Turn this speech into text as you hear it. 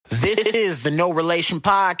This is the No Relation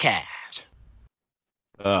Podcast.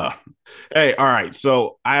 Hey, all right.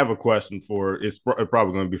 So I have a question for it's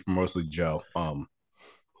probably going to be for mostly Joe.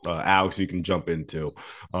 Alex, you can jump into.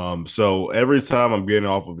 So every time I'm getting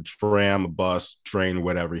off of a tram, a bus, train,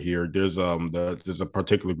 whatever here, there's a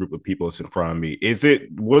particular group of people that's in front of me.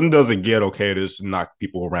 When does it get okay to just knock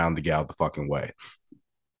people around to get out the fucking way?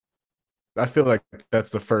 I feel like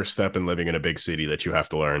that's the first step in living in a big city that you have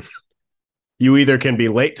to learn. You either can be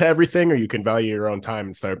late to everything or you can value your own time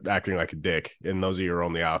and start acting like a dick. And those are your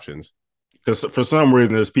only options. Because for some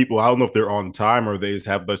reason, there's people, I don't know if they're on time or they just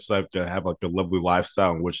have like a lovely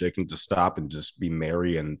lifestyle in which they can just stop and just be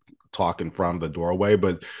merry and talk in front of the doorway.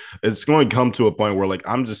 But it's going to come to a point where like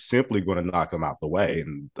I'm just simply going to knock them out the way,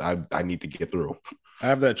 and I need to get through. I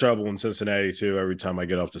have that trouble in Cincinnati too. Every time I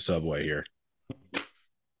get off the subway here,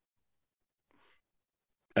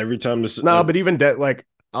 every time this but even that, like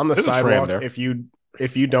on the sidewalk,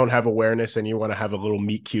 if you don't have awareness and you want to have a little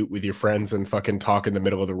meet cute with your friends and fucking talk in the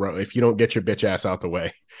middle of the road, if you don't get your bitch ass out the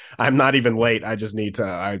way, I'm not even late. I just need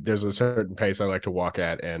to. There's a certain pace I like to walk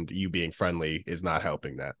at, and you being friendly is not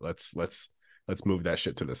helping that. Let's move that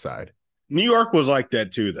shit to the side. New York was like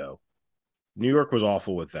that too, though. New York was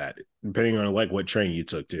awful with that, depending on like what train you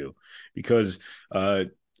took too, because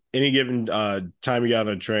any given time you got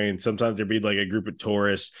on a train, sometimes there'd be like a group of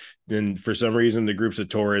tourists. Then for some reason, the groups of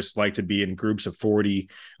tourists like to be in groups of 40.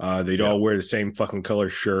 They'd all wear the same fucking color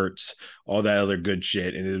shirts, all that other good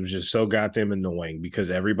shit. And it was just so goddamn annoying because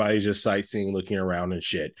everybody's just sightseeing, looking around and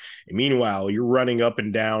shit. And meanwhile, you're running up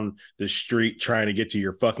and down the street trying to get to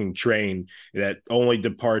your fucking train that only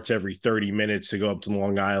departs every 30 minutes to go up to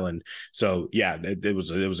Long Island. So yeah, it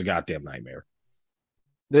was a goddamn nightmare.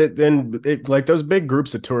 Like those big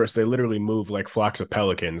groups of tourists, they literally move like flocks of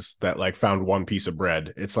pelicans that like found one piece of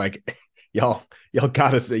bread. It's like y'all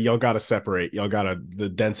gotta separate.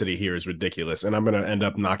 The density here is ridiculous, and I'm gonna end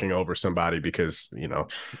up knocking over somebody because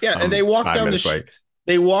and they walk down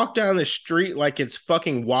they walk down the street like it's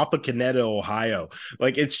fucking Wapakoneta, Ohio.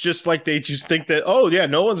 Like it's just like they just think that, oh yeah,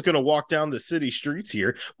 no one's gonna walk down the city streets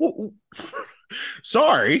here. Well,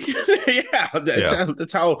 sorry.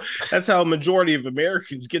 That's how a majority of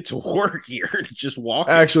Americans get to work here. Just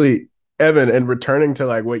walking. Actually, Evan, and returning to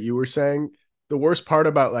like what you were saying, the worst part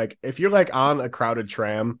about like if you're like on a crowded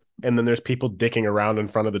tram and then there's people dicking around in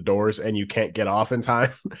front of the doors and you can't get off in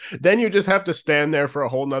time, then you just have to stand there for a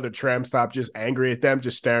whole nother tram stop, just angry at them,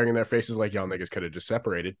 just staring in their faces like y'all niggas could have just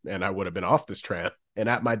separated and I would have been off this tram and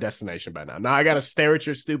at my destination by now. Now I got to stare at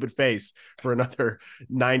your stupid face for another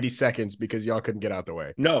 90 seconds because y'all couldn't get out the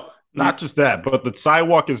way. No, not just that, but the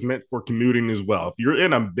sidewalk is meant for commuting as well. If you're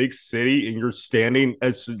in a big city and you're standing,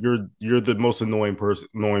 you're the most annoying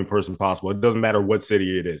person possible. It doesn't matter what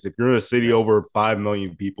city it is. If you're in a city over 5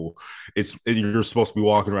 million people, you're supposed to be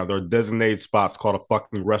walking around. There are designated spots called a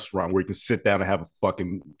fucking restaurant where you can sit down and have a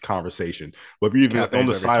fucking conversation. But if you're even on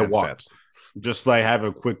the sidewalk, just like have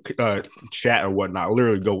a quick chat or whatnot,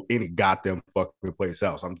 literally go any goddamn fucking place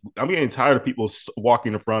else. I'm getting tired of people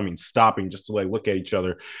walking in front of me and stopping just to like look at each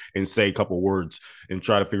other and say a couple words and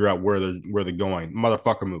try to figure out where they're going.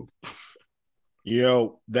 Motherfucker, move.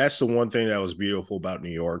 That's the one thing that was beautiful about New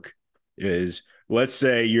York is, let's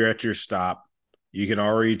say you're at your stop, you can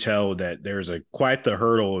already tell that there's quite the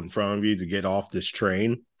hurdle in front of you to get off this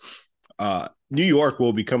train. New York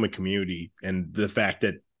will become a community, and the fact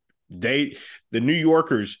that the New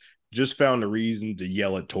Yorkers just found a reason to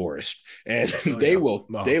yell at tourists, and they will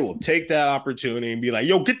take that opportunity and be like,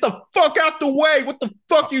 yo, get the fuck out the way. What the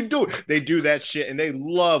fuck you doing? They do that shit and they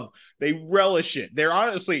relish it. They're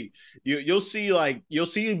honestly, you'll see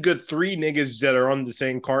a good 3 niggas that are on the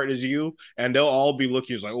same cart as you, and they'll all be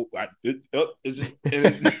looking like,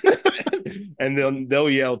 and then they'll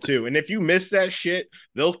yell too. And if you miss that shit,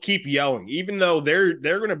 they'll keep yelling, even though they're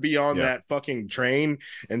gonna be on that fucking train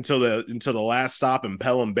until the last stop in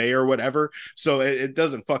Pelham Bay or whatever. So it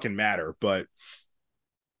doesn't fucking matter. But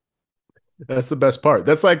that's the best part.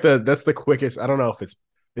 That's the quickest. I don't know if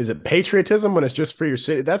is it patriotism when it's just for your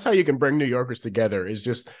city? That's how you can bring New Yorkers together, is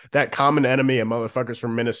just that common enemy of motherfuckers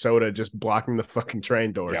from Minnesota just blocking the fucking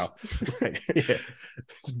train doors. Yeah.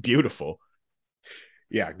 It's beautiful.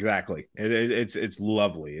 Yeah, exactly. It's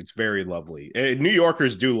lovely. It's very lovely. New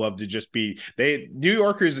Yorkers do love to just be. New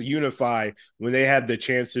Yorkers unify when they have the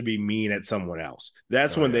chance to be mean at someone else.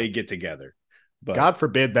 That's when they get together. But God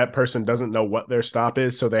forbid that person doesn't know what their stop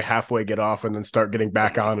is, so they halfway get off and then start getting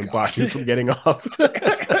back on and block you from getting off.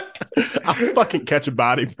 I'll fucking catch a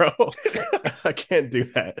body, bro. I can't do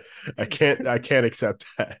that. I can't accept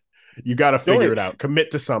that. You got to figure it out.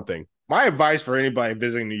 Commit to something. My advice for anybody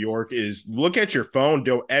visiting New York is look at your phone.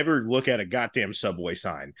 Don't ever look at a goddamn subway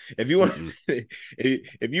sign. If you want,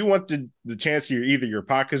 if you want the chance of either your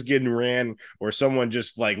pockets getting ran or someone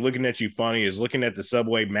just like looking at you funny is looking at the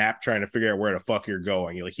subway map trying to figure out where the fuck you're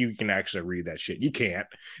going. You're like, you can actually read that shit. You can't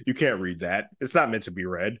read that. It's not meant to be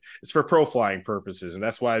read. It's for profiling purposes, and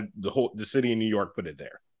that's why the city of New York put it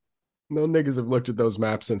there. No niggas have looked at those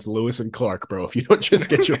maps since Lewis and Clark, bro. If you don't just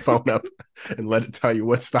get your phone up and let it tell you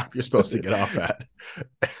what stop you're supposed to get off at.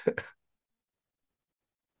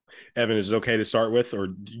 Evan, is it okay to start with, or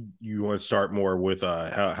do you want to start more with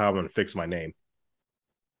how I'm going to fix my name?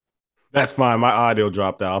 That's fine. My audio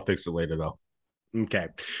dropped out. I'll fix it later, though. Okay.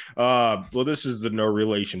 Well, this is the No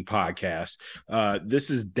Relation podcast. This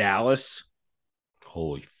is Dallas.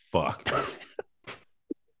 Holy fuck.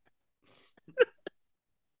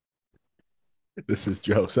 This is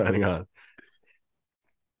Joe signing on.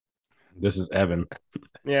 This is Evan.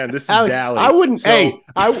 Yeah, this is Alex, Dallas. I wouldn't.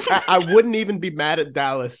 I wouldn't even be mad at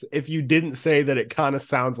Dallas if you didn't say that it kind of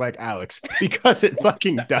sounds like Alex, because it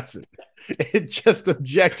fucking doesn't. It just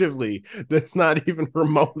objectively does not even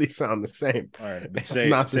remotely sound the same. All right, it's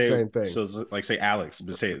not the same thing. So it's like say Alex,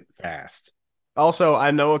 but say it fast. Also, I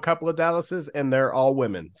know a couple of Dallases, and they're all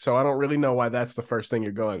women, so I don't really know why that's the first thing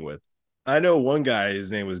you're going with. I know one guy,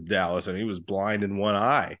 his name was Dallas, and he was blind in one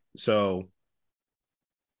eye. So,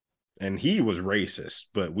 and he was racist,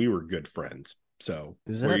 but we were good friends. So,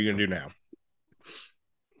 what are you going to do now?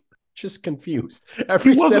 Just confused.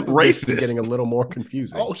 Every he wasn't step racist. Is getting a little more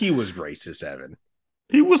confusing. Oh, he was racist, Evan.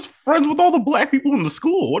 He was friends with all the black people in the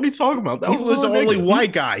school. What are you talking about? He was the only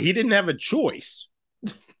white guy. He didn't have a choice.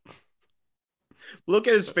 Look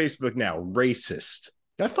at his Facebook now. Racist.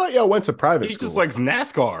 I thought y'all went to private school. He just likes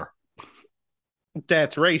NASCAR.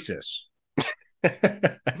 That's racist.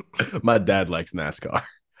 My dad likes NASCAR.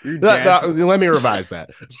 Let me revise that.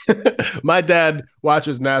 My dad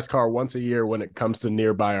watches NASCAR once a year when it comes to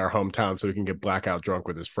nearby our hometown, so he can get blackout drunk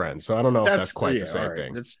with his friends. So I don't know if that's quite the same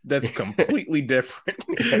thing. That's completely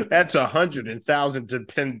different. That's 100,000 to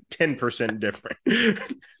 10% different.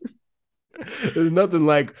 There's nothing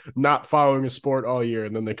like not following a sport all year,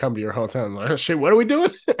 and then they come to your hometown and like, oh, shit, what are we doing?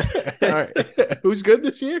 All right. Who's good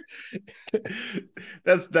this year?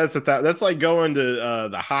 That's like going to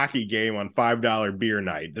the hockey game on $5 beer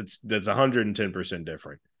night. That's 110%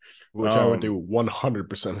 different. Which I would do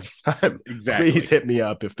 100% of the time. Exactly. Please hit me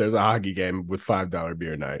up if there's a hockey game with $5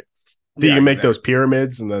 beer night. Do you make those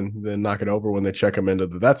pyramids and then knock it over when they check them into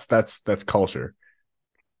the that's culture.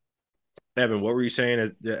 Evan, what were you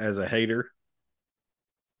saying as a hater?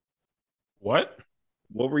 What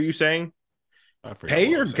were you saying? Pay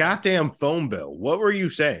your goddamn phone bill. What were you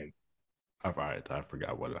saying? I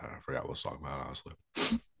forgot what I was talking about, honestly.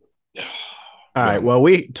 All right. Well,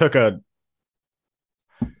 we took a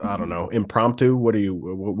I don't know, impromptu. What do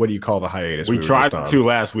you call the hiatus? We tried to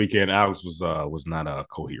last weekend. Alex was not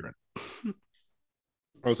coherent.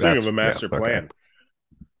 I was thinking of a master plan.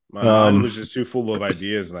 My mind was just too full of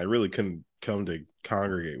ideas, and I really couldn't come to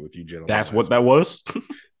congregate with you gentlemen. That's what that was?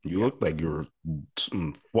 You looked like you were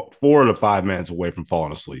 4 to 5 minutes away from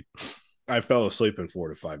falling asleep. I fell asleep in 4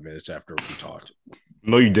 to 5 minutes after we talked.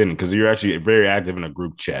 No, you didn't, because you're actually very active in a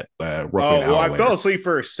group chat. I fell asleep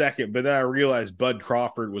for a second, but then I realized Bud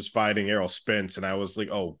Crawford was fighting Errol Spence, and I was like,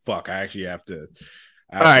 "Oh fuck, I actually have to."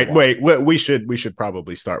 All right, wait. We should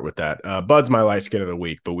probably start with that. Bud's my light skin of the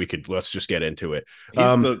week, but let's just get into it.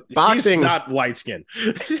 Boxing, he's not light skin.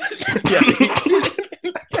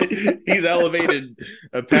 He's elevated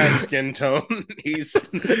past skin tone. He's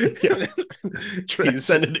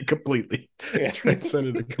transcended it completely. Yeah.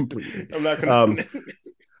 Transcended it completely. I'm not gonna.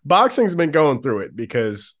 Boxing's been going through it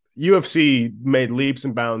because UFC made leaps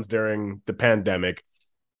and bounds during the pandemic.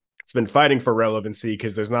 It's been fighting for relevancy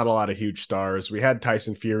because there's not a lot of huge stars. We had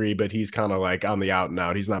Tyson Fury, but he's kind of like on the out and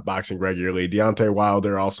out. He's not boxing regularly. Deontay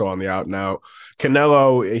Wilder also on the out and out.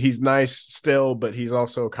 Canelo, he's nice still, but he's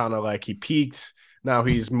also kind of like he peaked. Now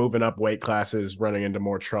he's moving up weight classes, running into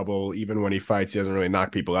more trouble. Even when he fights, he doesn't really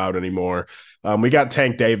knock people out anymore. We got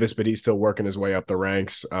Tank Davis, but he's still working his way up the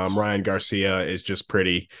ranks. Ryan Garcia is just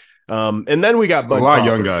pretty. And then we got Bud Crawford.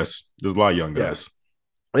 There's a lot of young guys.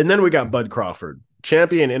 Yeah. And then we got Bud Crawford,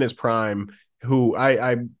 champion in his prime, who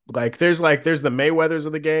I like. There's the Mayweathers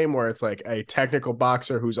of the game where it's like a technical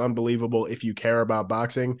boxer who's unbelievable if you care about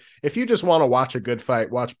boxing. If you just want to watch a good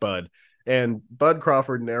fight, watch Bud. And Bud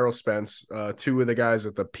Crawford and Errol Spence, two of the guys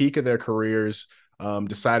at the peak of their careers,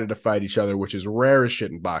 decided to fight each other, which is rare as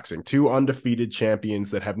shit in boxing. Two undefeated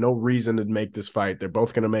champions that have no reason to make this fight. They're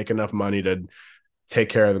both going to make enough money to take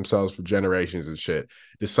care of themselves for generations and shit,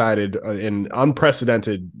 decided in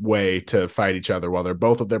unprecedented way to fight each other while they're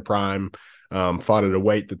both at their prime, fought at a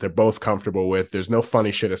weight that they're both comfortable with. There's no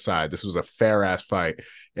funny shit aside. This was a fair ass fight.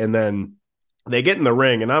 And then they get in the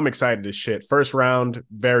ring, and I'm excited as shit. First round,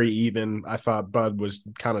 very even. I thought Bud was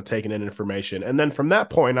kind of taking in information. And then from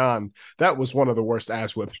that point on, that was one of the worst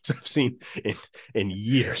ass whippings I've seen in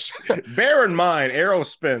years. Bear in mind, Errol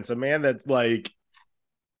Spence, a man that like,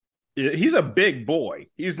 he's a big boy.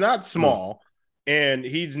 He's not small, and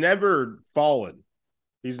he's never fallen.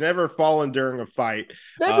 He's never fallen during a fight.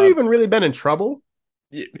 Never even really been in trouble.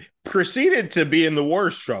 Proceeded to be in the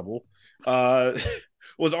worst trouble.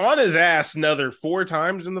 Was on his ass another 4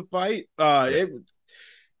 times in the fight.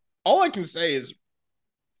 All I can say is,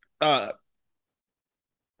 I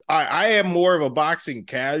am more of a boxing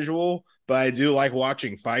casual, but I do like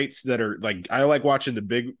watching fights that are like, I like watching the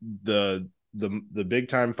big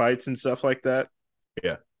time fights and stuff like that.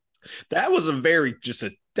 Yeah, that was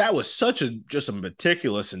such a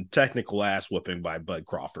meticulous and technical ass whooping by Bud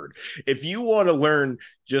Crawford. If you want to learn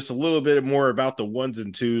just a little bit more about the 1s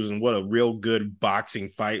and 2s and what a real good boxing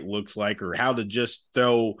fight looks like, or how to just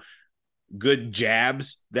throw good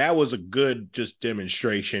jabs, that was a good just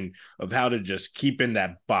demonstration of how to just keep in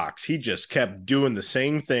that box. He just kept doing the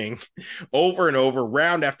same thing over and over,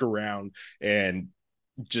 round after round, and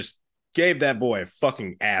just gave that boy a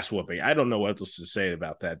fucking ass whooping. I don't know what else to say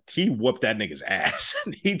about that. He whooped that nigga's ass.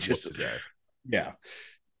 He just, yeah.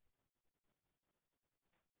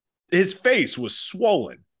 His face was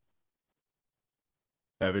swollen.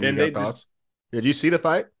 Evan, you got thoughts? Did you see the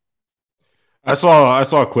fight? I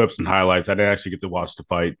saw clips and highlights. I didn't actually get to watch the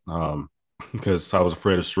fight because I was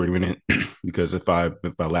afraid of streaming it. Because if my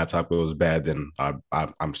laptop goes bad, then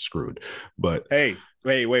I'm screwed. But hey,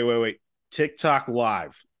 wait. TikTok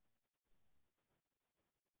Live.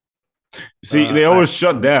 See, they always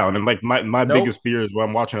shut down, and like my biggest fear is when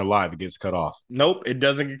I'm watching it live, it gets cut off. Nope, it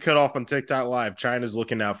doesn't get cut off on TikTok Live. China's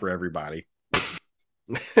looking out for everybody.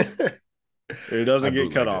 It doesn't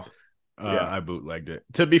get cut off. I bootlegged it.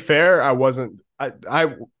 To be fair, I wasn't.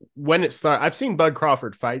 I when it started, I've seen Bud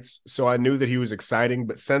Crawford fights, so I knew that he was exciting.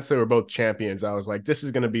 But since they were both champions, I was like, this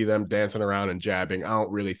is going to be them dancing around and jabbing. I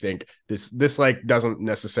don't really think this like doesn't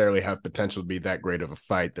necessarily have potential to be that great of a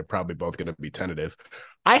fight. They're probably both going to be tentative.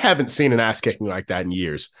 I haven't seen an ass kicking like that in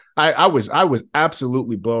years. I was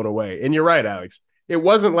absolutely blown away. And you're right, Alex. It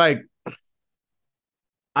wasn't like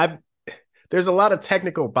there's a lot of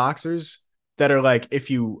technical boxers that are like,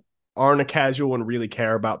 if you aren't a casual and really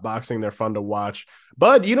care about boxing, they're fun to watch.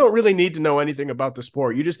 But you don't really need to know anything about the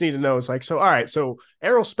sport. You just need to know it's like, so all right, so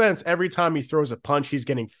Errol Spence, every time he throws a punch, he's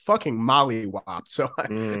getting fucking mollywopped. So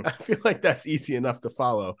I feel like that's easy enough to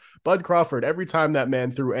follow. Bud Crawford, every time that man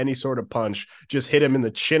threw any sort of punch, just hit him in the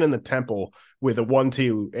chin and the temple with a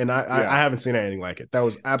 1-2, and I haven't seen anything like it. That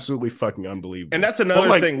was absolutely fucking unbelievable. And that's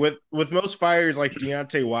another thing with most fighters like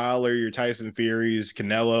Deontay Wilder, your Tyson Furies,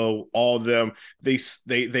 Canelo, all of them.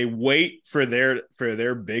 They wait for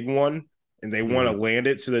their big one, and they want to land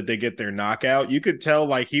it so that they get their knockout. You could tell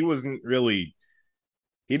like he was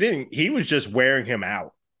just wearing him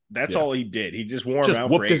out. That's all he did. He just wore him out.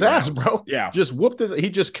 Whooped his ass, rounds. bro. Yeah. Just whooped his. He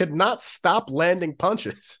just could not stop landing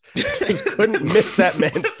punches. He just couldn't miss that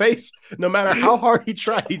man's face. No matter how hard he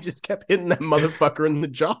tried, he just kept hitting that motherfucker in the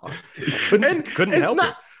jaw. He couldn't help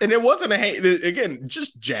it. And it wasn't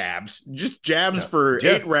just jabs for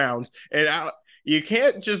 8 rounds. And you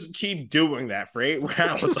can't just keep doing that for 8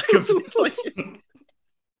 rounds.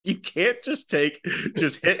 You can't just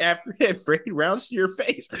hit after hit for 8 rounds to your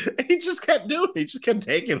face. And he just kept doing it. He just kept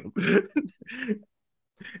taking them.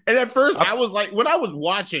 And at first, I was like, when I was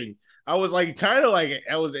watching, I was like, kind of like,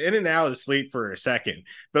 I was in and out of sleep for a second.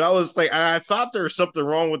 But I was like, I thought there was something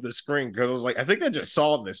wrong with the screen because I was like, I think I just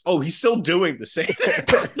saw this. Oh, he's still doing the same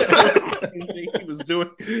thing he was doing.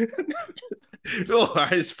 Oh,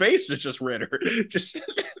 his face is just redder.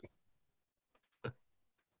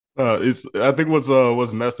 I think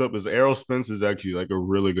what's messed up is Errol Spence is actually like a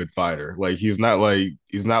really good fighter. Like he's not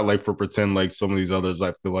like for pretend like some of these others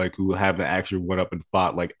I feel like who haven't actually went up and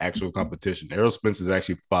fought like actual competition. Errol Spence has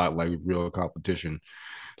actually fought like real competition.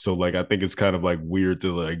 So like I think it's kind of like weird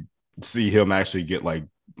to like see him actually get like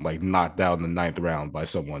knocked out in the 9th round by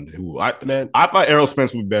someone who I thought Errol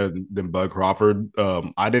Spence would be better than Bud Crawford.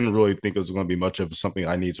 I didn't really think it was going to be much of something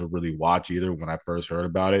I need to really watch either when I first heard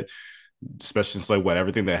about it. Especially since like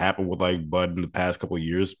everything that happened with like Bud in the past couple of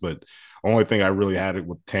years. But only thing I really had it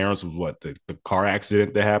with Terrence was the car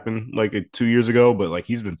accident that happened like 2 years ago. But like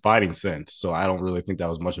he's been fighting since, so I don't really think that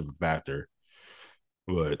was much of a factor.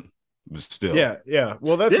 But But still, yeah.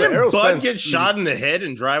 Well, that's what Didn't Errol Bud Spence get shot in the head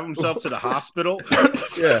and drive himself to the hospital?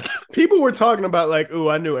 Yeah, people were talking about like, "Ooh,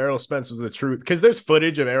 I knew Errol Spence was the truth," because there's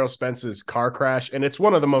footage of Errol Spence's car crash, and it's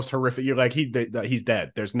one of the most horrific. You're like, he's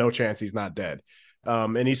dead. There's no chance he's not dead.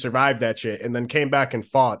 And he survived that shit, and then came back and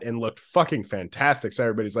fought and looked fucking fantastic. So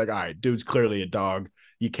everybody's like, "All right, dude's clearly a dog.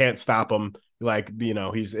 You can't stop him." Like,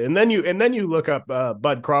 he's and then you look up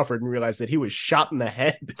Bud Crawford and realize that he was shot in the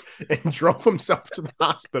head and drove himself to the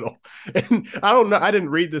hospital. And I don't know, I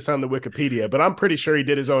didn't read this on the Wikipedia, but I'm pretty sure he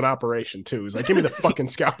did his own operation too. He's like, "Give me the fucking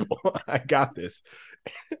scalpel. I got this."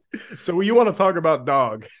 So you want to talk about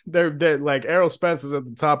dog? They're like, Errol Spence is at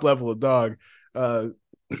the top level of dog.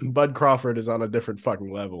 Bud Crawford is on a different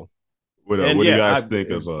fucking level. What do you guys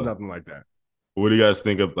think of nothing like that? What do you guys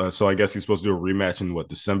think of? So I guess he's supposed to do a rematch in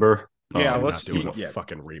December? Yeah, let's do a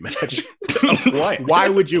fucking rematch. Why? Why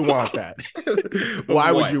would you want that?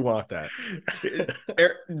 Why would you want that?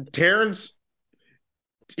 Terrence,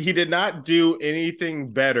 he did not do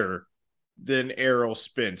anything better than Errol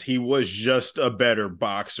Spence. He was just a better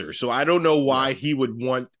boxer. So I don't know why he would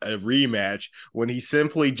want a rematch when he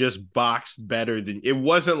simply just boxed better than. It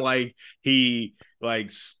wasn't like he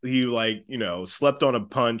slept on a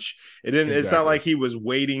punch. It didn't. Exactly. It's not like he was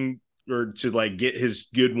waiting or to like get his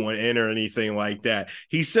good one in or anything like that.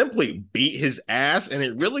 He simply beat his ass, and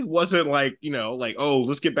it really wasn't like, oh,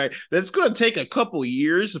 let's get back. That's going to take a couple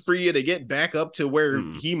years for you to get back up to where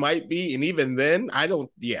he might be. And even then, I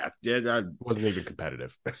wasn't even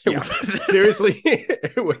competitive. Yeah. Seriously,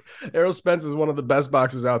 Errol Spence is one of the best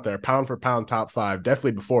boxers out there, pound for pound, top 5.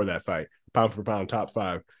 Definitely before that fight, pound for pound, top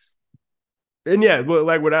 5. And yeah,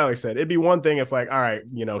 like what Alex said, it'd be one thing if, like, all right,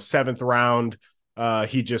 7th round,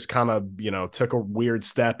 he just kind of, took a weird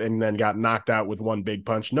step and then got knocked out with one big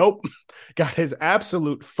punch. Nope. Got his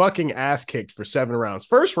absolute fucking ass kicked for 7 rounds.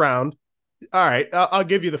 First round, all right, I'll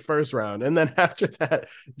give you the first round. And then after that,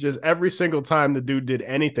 just every single time the dude did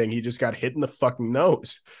anything, he just got hit in the fucking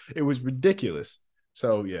nose. It was ridiculous.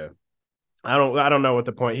 So, yeah, I don't know what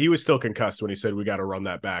the point. He was still concussed when he said we got to run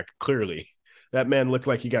that back. Clearly. That man looked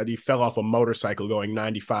like he fell off a motorcycle going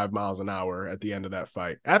 95 miles an hour at the end of that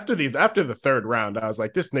fight. After the 3rd round, I was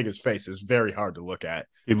like, this nigga's face is very hard to look at.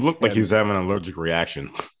 He looked like he was having an allergic reaction.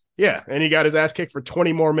 Yeah, and he got his ass kicked for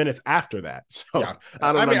 20 more minutes after that. So yeah.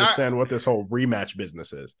 I don't understand what this whole rematch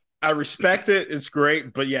business is. I respect it. It's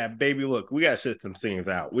great. But yeah, baby, look, we got to sit some things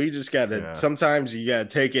out. We just got to, sometimes you got to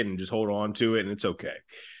take it and just hold on to it, and it's okay.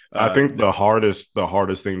 I think the hardest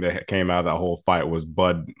thing that came out of that whole fight was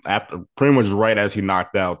Bud, after pretty much right as he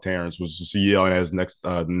knocked out Terrence, was just yelling at his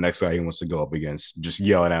the next guy he wants to go up against, just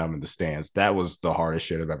yelling at him in the stands. That was the hardest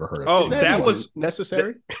shit I've ever heard. Oh, that was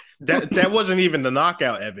necessary. That wasn't even the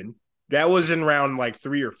knockout, Evan. That was in round like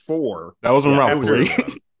 3 or 4. That was in round 3.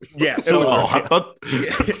 Yeah, so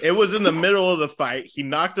it was in the middle of the fight. He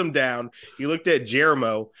knocked him down. He looked at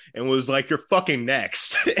Jeremo and was like, "You're fucking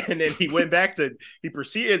next." And then he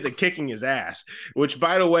proceeded to kicking his ass. Which,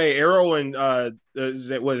 by the way, Errol and was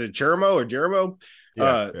it Jeremo or Jeremo?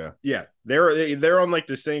 Yeah, they're on like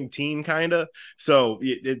the same team, kind of. So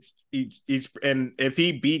it's and if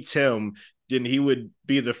he beats him, then he would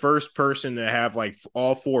be the first person to have like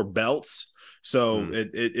all 4 belts. So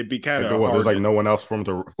it'd be kind of hard. There's like no one else for him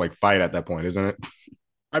to like fight at that point, isn't it?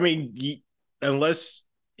 I mean, unless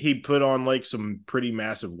he put on like some pretty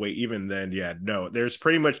massive weight, even then, yeah, no, there's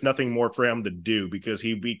pretty much nothing more for him to do because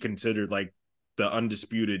he'd be considered like the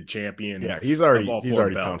undisputed champion. Yeah, he's already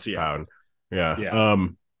belts. Pound. Yeah.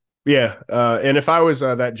 And if I was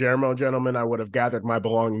that Jeremo gentleman, I would have gathered my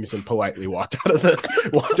belongings and politely walked out of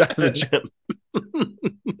the gym.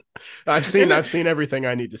 I've seen everything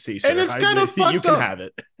I need to see, sir. And it's kind of fucked you can have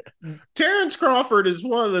it. Terrence Crawford is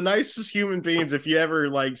one of the nicest human beings. If you ever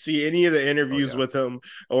like see any of the interviews with him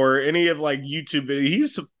or any of like YouTube videos,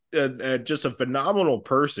 he's just a phenomenal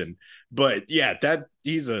person. But yeah,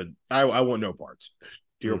 I want no parts.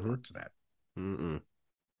 Zero parts of that.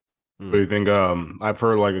 What do you think? I've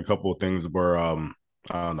heard like a couple of things where I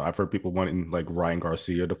don't know. I've heard people wanting like Ryan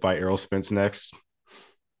Garcia to fight Errol Spence next.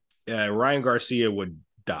 Yeah, Ryan Garcia would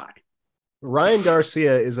die. Ryan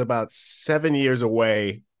Garcia is about 7 years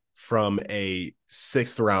away from a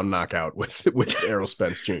 6th round knockout with Errol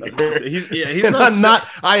Spence Jr.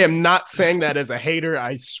 I am not saying that as a hater.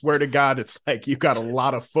 I swear to God, it's like you got a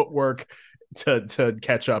lot of footwork to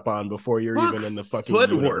catch up on before you're even in the fucking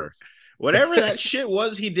universe. Whatever that shit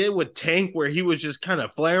was he did with Tank, where he was just kind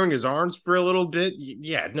of flaring his arms for a little bit.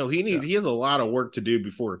 Yeah, no, he has a lot of work to do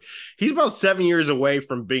before he's about 7 years away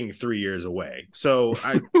from being 3 years away. So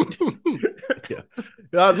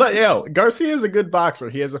Garcia is a good boxer.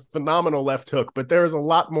 He has a phenomenal left hook, but there is a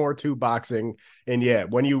lot more to boxing. And yeah,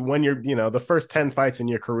 when you're the first 10 fights in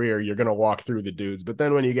your career, you're gonna walk through the dudes. But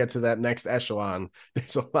then when you get to that next echelon,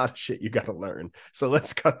 there's a lot of shit you gotta learn. So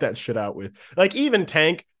let's cut that shit out with like even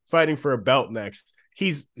Tank fighting for a belt next.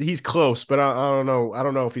 He's close, but I don't know. I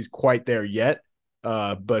don't know if he's quite there yet.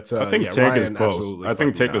 But I think Tank is close. I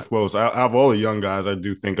think Tank is close. Out of all the young guys, I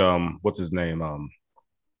do think what's his name?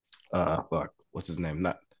 What's his name?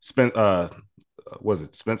 Not Spence. Was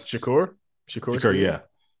it Spence? Shakur, yeah.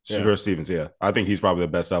 Shakur Stevens. Yeah, I think he's probably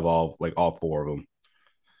the best of all four of them.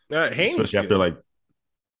 Haney's after like.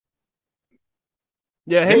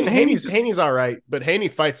 Yeah, Haney's all right, but Haney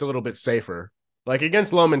fights a little bit safer. Like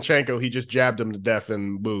against Lomachenko, he just jabbed him to death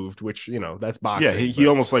and moved, which that's boxing. Yeah, he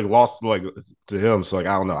almost like lost like to him. So like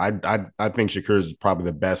I don't know. I think Shakur is probably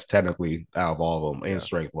the best technically out of all of them and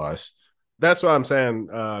strength wise. That's what I'm saying.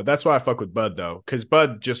 That's why I fuck with Bud though, because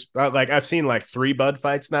Bud just like I've seen like 3 Bud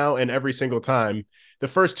fights now, and every single time, the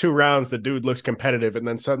first 2 rounds, the dude looks competitive, and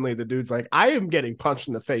then suddenly the dude's like, "I am getting punched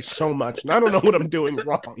in the face so much, and I don't know what I'm doing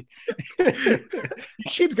wrong." He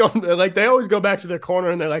keeps going. Like they always go back to their corner,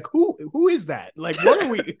 and they're like, "Who is that? Like, what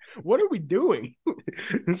are we doing?"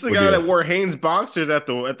 This is the guy that wore Hanes boxers at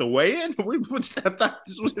the weigh-in. What's that?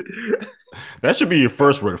 That should be your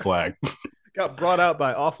first red flag. Got brought out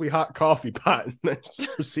by awfully hot coffee pot and then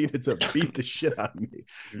just proceeded to beat the shit out of me.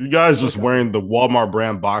 You guys just wearing the Walmart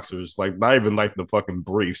brand boxers, like not even like the fucking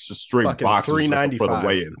briefs, just straight fucking boxers $395 for the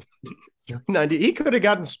weigh-in. $390. He could have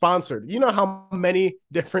gotten sponsored. You know how many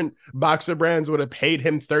different boxer brands would have paid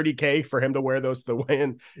him $30K for him to wear those to the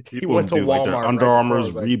weigh-in? He went to Walmart. Like Under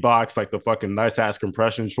Armour's, Reeboks, like the fucking nice ass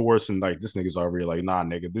compression shorts, and like this nigga's already like, nah,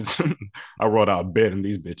 nigga, this I wrote out a bid in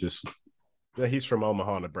these bitches. Yeah, he's from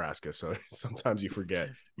Omaha, Nebraska, so sometimes you forget.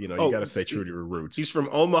 You got to stay true to your roots. He's from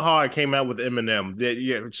Omaha. I came out with Eminem.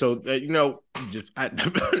 Yeah,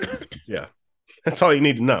 that's all you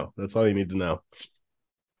need to know.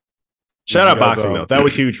 Shout out boxing though. That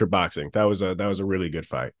was huge for boxing. That was a really good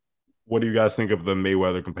fight. What do you guys think of the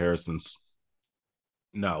Mayweather comparisons?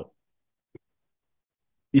 No.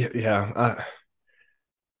 Yeah.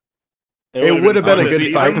 It would have been a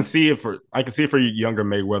good fight. I can see it for younger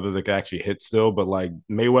Mayweather that could actually hit still, but like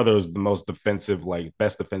Mayweather is the most defensive, like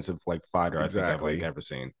best defensive like fighter I think I've ever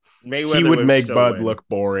seen. Mayweather he would make Bud look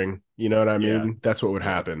boring. You know what I mean? Yeah. That's what would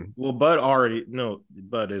happen. Well,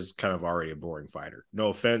 Bud is kind of already a boring fighter. No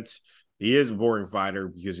offense. He is a boring fighter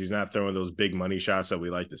because he's not throwing those big money shots that we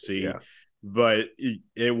like to see. Yeah. But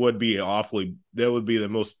it would be that would be the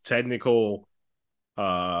most technical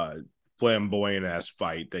flamboyant ass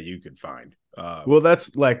fight that you could find. Well,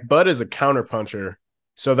 that's like Bud is a counterpuncher,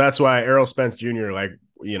 so that's why Errol Spence Jr.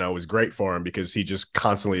 was great for him because he just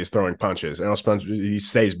constantly is throwing punches. Errol Spence, he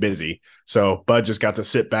stays busy, so Bud just got to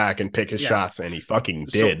sit back and pick his shots, and he fucking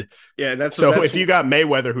did. That's if you got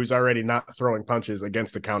Mayweather who's already not throwing punches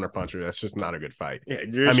against the counterpuncher, that's just not a good fight. Yeah,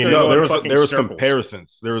 there was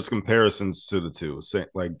comparisons. There was comparisons to the two.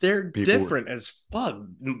 Like they're different as fuck.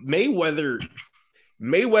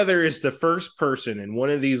 Mayweather is the first person in one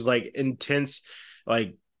of these like intense,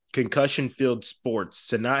 like concussion filled sports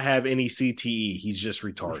to not have any CTE. He's just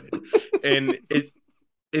retarded, and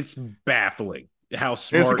it's baffling how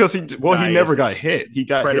smart. It's because he never got hit. He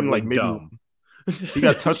got hit like maybe dumb. He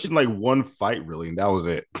got touched in like one fight really, and that was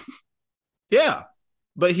it. Yeah,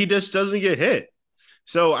 but he just doesn't get hit.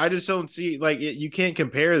 So I just don't see you can't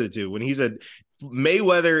compare the two. When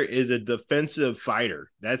Mayweather is a defensive fighter.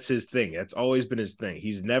 That's his thing. That's always been his thing.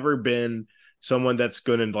 He's never been someone that's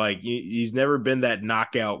going to he's never been that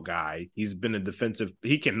knockout guy. He's been a defensive.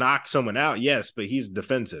 He can knock someone out, yes, but he's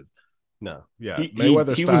defensive. No, yeah. He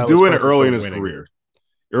was doing it early in his career.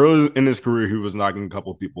 Early in his career, he was knocking a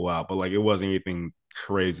couple of people out, but like it wasn't anything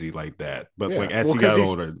crazy like that. But as he got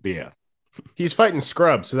older, he's fighting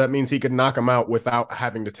scrubs, so that means he could knock him out without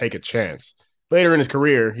having to take a chance. Later in his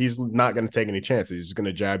career, he's not going to take any chances. He's just going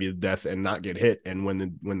to jab you to death and not get hit and win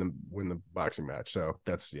the boxing match. So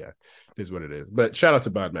that's it is what it is. But shout out to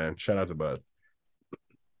Bud, man. Shout out to Bud.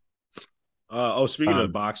 Speaking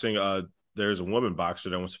of boxing, there's a woman boxer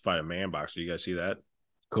that wants to fight a man boxer. You guys see that?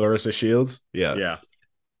 Clarissa Shields. Yeah.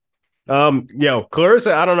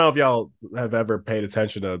 Clarissa. I don't know if y'all have ever paid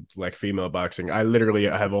attention to like female boxing. I literally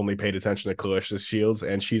have only paid attention to Clarissa Shields,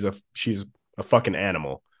 and she's a fucking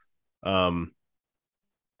animal.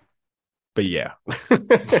 But yeah, I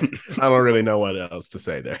don't really know what else to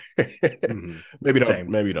say there. Maybe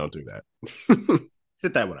don't do that.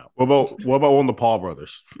 Sit that one out. What about one of the Paul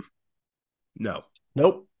brothers? No.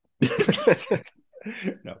 Nope.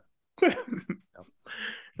 No.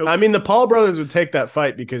 I mean, the Paul brothers would take that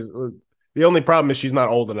fight because The only problem is she's not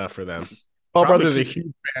old enough for them. Paul Probably Brothers are keep-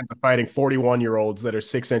 huge fans of fighting 41-year-olds that are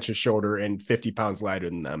 6 inches shorter and 50 pounds lighter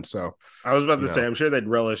than them. So I was about to You say, know. I'm sure they'd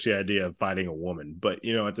relish the idea of fighting a woman, but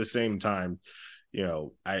at the same time,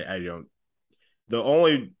 I don't. The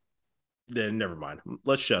only, then never mind.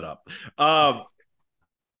 Let's shut up.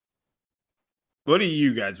 What do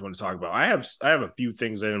you guys want to talk about? I have a few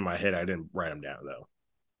things in my head. I didn't write them down though.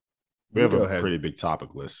 We have Go a ahead. pretty big topic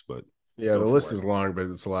list, but yeah, Go the for list it. is long, but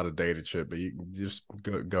it's a lot of dated shit. But you just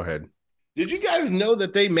go ahead. Did you guys know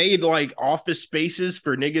that they made like office spaces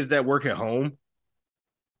for niggas that work at home?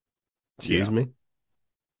 Excuse me.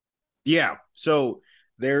 Yeah. So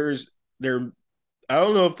there's there. I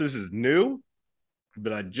don't know if this is new,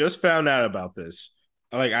 but I just found out about this.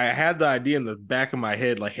 Like I had the idea in the back of my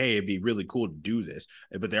head, like, hey, it'd be really cool to do this,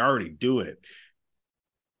 but they're already doing it.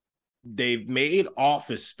 They've made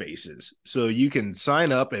office spaces so you can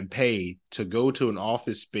sign up and pay to go to an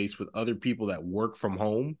office space with other people that work from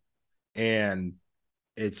home, and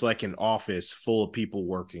it's like an office full of people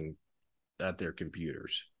working at their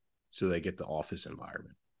computers, so they get the office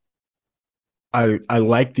environment. I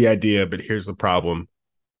like the idea, but here's the problem.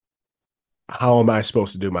 How am I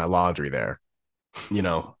supposed to do my laundry there?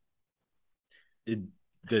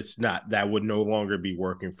 That would no longer be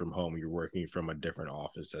working from home. You're working from a different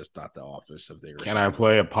office. That's not the office of their. can I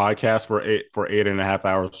play a podcast for 8.5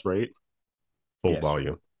 hours straight? Full Yes.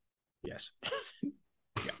 volume. Yes.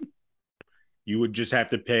 Yeah. You would just have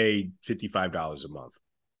to pay $55 a month.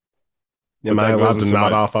 Am But I that goes allowed to into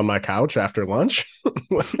nod my- off on my couch after lunch?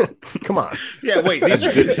 Come on. Yeah, wait. These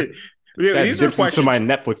are That these are dips into questions. my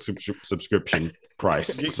Netflix subscription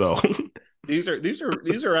price. So These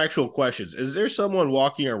are actual questions. Is there someone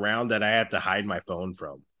walking around that I have to hide my phone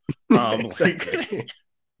from? Exactly.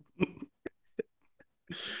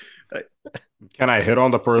 can I hit on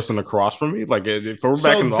the person across from me? Like if we're back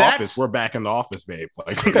So in the that's- office, we're back in the office, babe.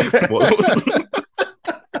 Like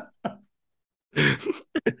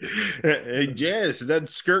Hey, Janice, is that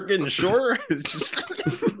skirt getting shorter? It's just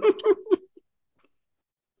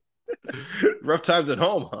rough times at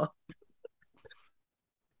home, huh?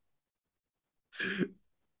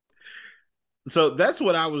 So that's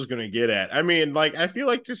what I was gonna get at. I mean, like, I feel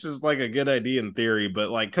like this is like a good idea in theory, but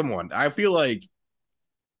like, come on, I feel like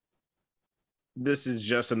this is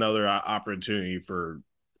just another opportunity for.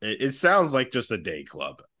 It sounds like just a day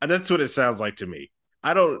club. That's what it sounds like to me.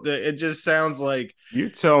 I don't. It just sounds like you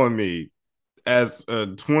telling me as a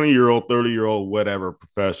 20-year-old, 30-year-old, whatever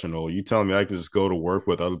professional, you telling me I can just go to work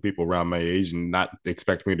with other people around my age and not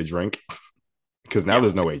expect me to drink? Because now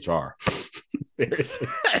there's no HR. Seriously.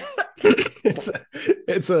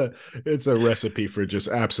 It's a recipe for just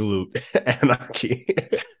absolute anarchy.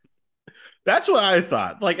 that's what I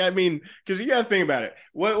thought. Like, I mean, because you got to think about it.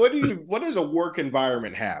 What does a work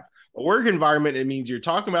environment have? A work environment, it means you're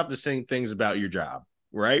talking about the same things about your job,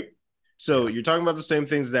 right? So you're talking about the same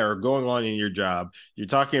things that are going on in your job. You're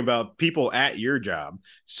talking about people at your job.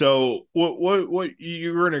 So what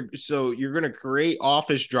you're gonna create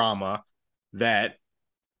office drama that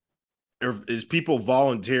is people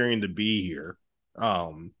volunteering to be here.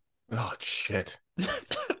 Oh shit.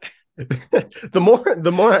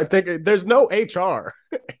 The more I think there's no HR.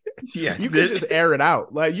 Yeah, You can just air it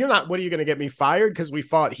out. Like you're not what are you gonna get me fired because we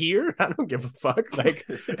fought here? I don't give a fuck. Like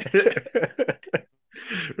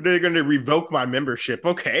they're going to revoke my membership.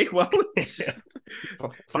 Okay, well, it's just,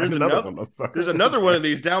 find another one, motherfucker. there's another one of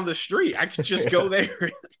these down the street. I could just go there.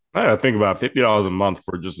 I gotta think about $50 a month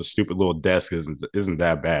for just a stupid little desk isn't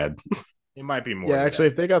that bad. It might be more. Yeah, than actually,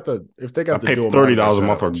 that. if they got the I the pay dual $30 a monitor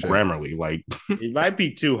month for setup and shit. Grammarly. Like It might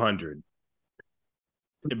be 200.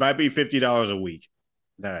 It might be $50 a week.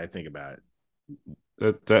 Now that I think about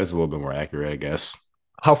it. that's a little bit more accurate, I guess.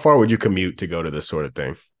 How far would you commute to go to this sort of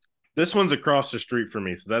thing? This one's across the street from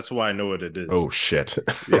me, so that's why I know what it is. Oh shit!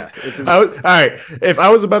 Yeah. If it's- all right. If I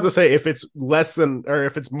was about to say if it's less than or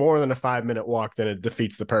if it's more than a 5-minute walk, then it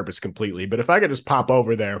defeats the purpose completely. But if I could just pop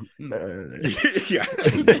over there, yeah.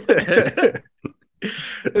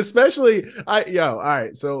 especially all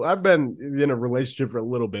right. So I've been in a relationship for a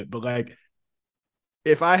little bit, but like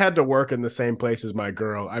if I had to work in the same place as my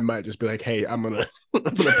girl, I might just be like, hey, I'm gonna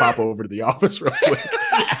pop over to the office real quick.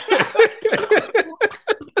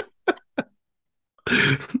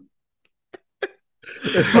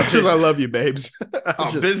 As much as I love you, babes.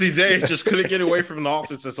 Oh, busy day. Just couldn't get away from the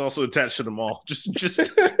office that's also attached to the mall. Just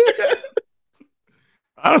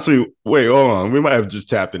Honestly, wait, hold on. We might have just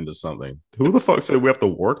tapped into something. Who the fuck said we have to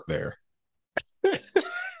work there?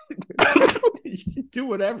 do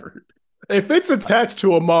whatever. If it's attached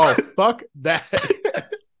to a mall, fuck that.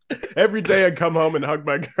 Every day I'd come home and hug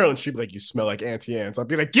my girl, and she'd be like, "You smell like Auntie Anne's." I'd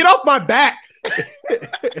be like, "Get off my back!"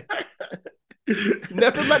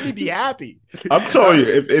 Never let me be happy. I'm telling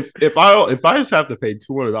you, if I just have to pay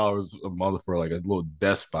 $200 a month for like a little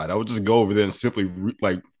desk spot, I would just go over there and simply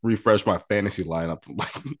refresh my fantasy lineup.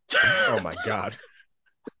 Oh my god,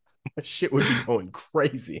 my shit would be going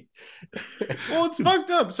crazy. Well, it's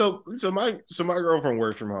fucked up. So my girlfriend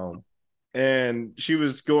works from home, and she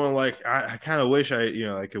was going like, I kind of wish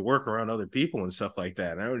I could work around other people and stuff like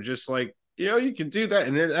that. And I was just like, you can do that.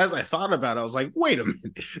 And then as I thought about it, I was like, wait a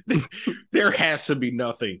minute, there has to be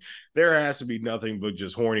nothing. There has to be nothing but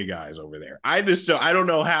just horny guys over there. I don't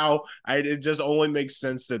know how. It just only makes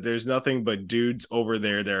sense that there's nothing but dudes over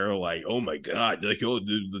there that are like, oh my god, like, oh,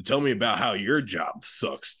 tell me about how your job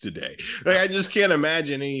sucks today. Like, I just can't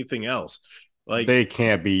imagine anything else. Like, they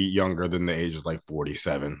can't be younger than the age of like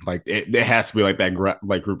 47. Like it has to be like that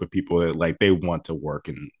group of people that like they want to work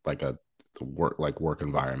in like a work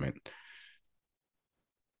environment.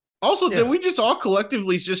 Also, did we just all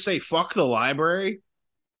collectively just say fuck the library?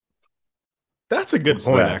 That's a good What's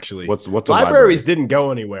point, that? actually. What's libraries didn't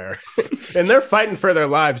go anywhere, and they're fighting for their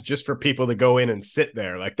lives just for people to go in and sit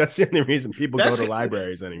there. Like that's the only reason people go to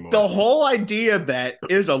libraries anymore. The whole idea of that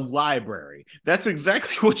is a library. That's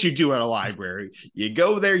exactly what you do at a library. You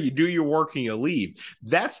go there, you do your work, and you leave.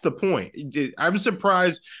 That's the point. I'm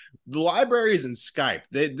surprised. The libraries and Skype.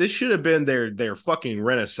 This should have been their fucking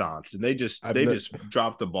renaissance, and they just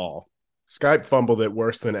dropped the ball. Skype fumbled it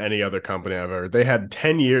worse than any other company I've ever. They had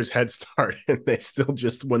 10 years head start, and they still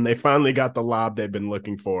just, when they finally got the lob they've been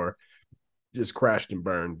looking for, just crashed and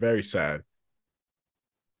burned. Very sad.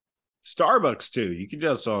 Starbucks too. You can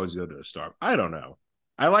just always go to a Starbucks. I don't know.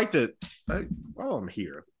 I like to. While I'm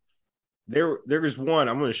here, there is one.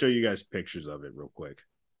 I'm going to show you guys pictures of it real quick.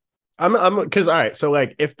 I'm because all right. So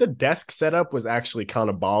like, if the desk setup was actually kind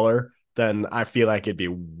of baller, then I feel like it'd be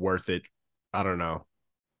worth it. I don't know.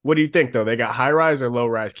 What do you think though? They got high rise or low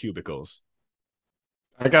rise cubicles?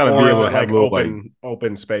 I gotta be able to have like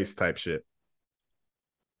open space type shit.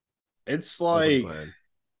 It's like,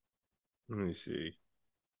 let me see.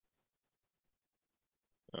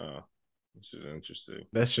 Oh, this is interesting.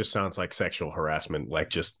 This just sounds like sexual harassment, like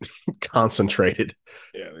just concentrated.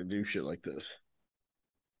 Yeah, they do shit like this.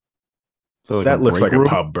 So like that looks like room? A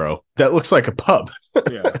pub, bro. That looks like a pub.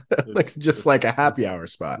 Yeah, looks just like a happy hour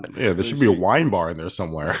spot. Yeah, there should be a wine bar in there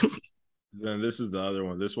somewhere. Then this is the other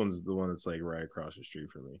one. This one's the one that's like right across the street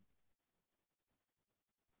from me.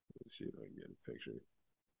 Let's see if I can get a picture.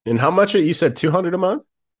 And how much? You said $200 a month?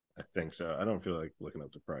 I think so. I don't feel like looking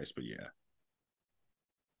up the price, but yeah.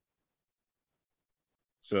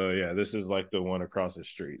 So yeah, this is like the one across the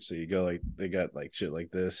street. So you go like they got like shit like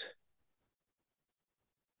this.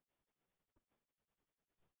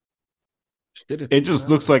 It just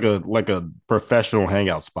looks like a professional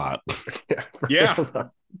hangout spot. Yeah.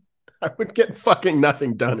 I would get fucking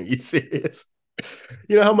nothing done. Are you serious?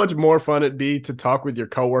 You know how much more fun it'd be to talk with your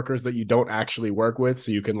coworkers that you don't actually work with,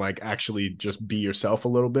 so you can like actually just be yourself a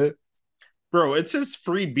little bit? Bro, it says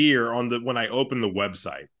free beer on when I open the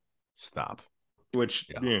website. Stop. Which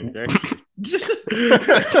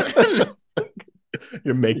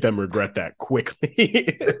you make them regret that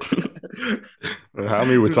quickly. How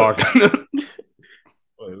many we're talking?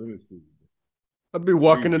 Wait, let me see. I'd be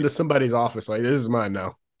walking into somebody's office like, this is mine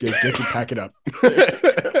now. Get you, pack it up.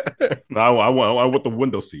 No, I want the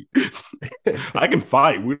window seat. I can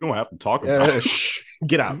fight. We don't have to talk about it.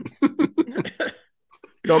 Get out.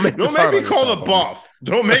 Don't make me call the boss.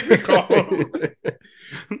 Don't make me call him.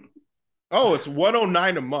 Oh, it's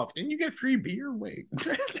 $109 a month, and you get free beer. Wait,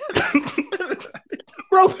 bro.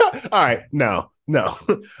 All right, no.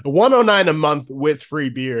 $109 a month with free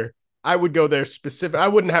beer. I would go there specific. I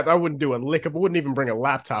wouldn't do a lick of. I wouldn't even bring a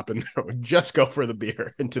laptop in there. I would just go for the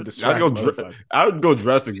beer and to distract. I would go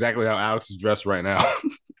dressed exactly how Alex is dressed right now.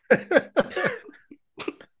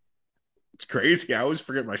 It's crazy. I always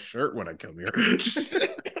forget my shirt when I come here.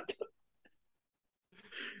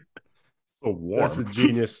 So warm. That's a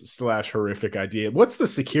genius / horrific idea. What's the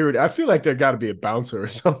security? I feel like there got to be a bouncer or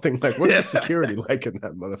something. Like, what's the security like in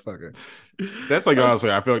that motherfucker? That's like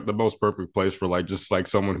honestly, I feel like the most perfect place for like just like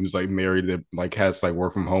someone who's like married that like has like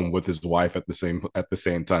work from home with his wife at the same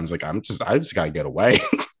time. It's like I just gotta get away.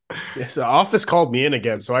 Yes, the office called me in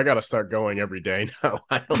again, so I got to start going every day now.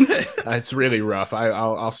 It's really rough.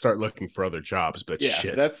 I'll start looking for other jobs, but yeah,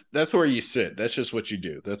 shit. That's where you sit. That's just what you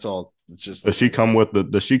do. That's all. It's just. Does she come with the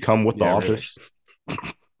office? Really.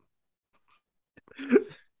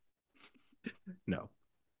 No.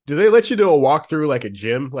 Do they let you do a walkthrough like a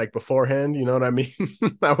gym, like beforehand? You know what I mean?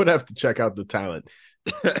 I would have to check out the talent.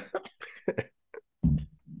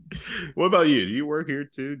 What about you? Do you work here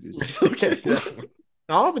too?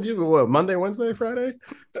 All of you, what, Monday, Wednesday, Friday?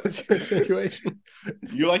 That's your situation.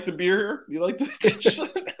 You like the beer here? You like the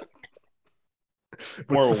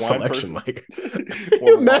more What's of the a wine selection person? like? More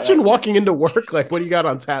You of a imagine wine- walking into work like, what do you got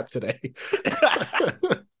on tap today?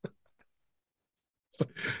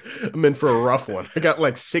 I'm in for a rough one. I got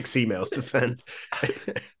like 6 emails to send.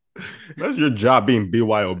 That's your job being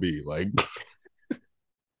BYOB. Like,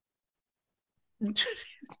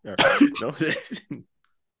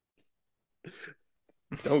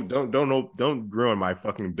 don't ruin my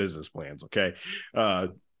fucking business plans, okay?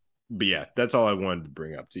 But yeah, that's all I wanted to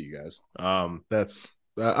bring up to you guys. That's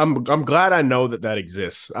I'm glad I know that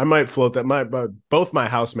exists. I might float that. But both my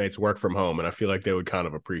housemates work from home, and I feel like they would kind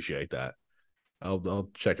of appreciate that. I'll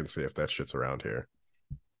check and see if that shit's around here.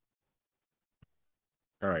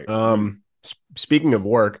 All right. Speaking of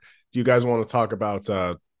work, do you guys want to talk about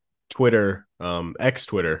Twitter? X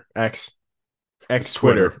Twitter. X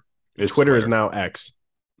Twitter. Twitter is now X.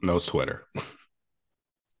 No Twitter.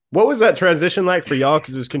 What was that transition like for y'all?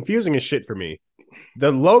 Because it was confusing as shit for me.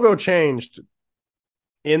 The logo changed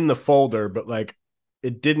in the folder, but like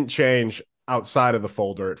it didn't change outside of the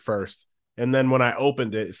folder at first. And then when I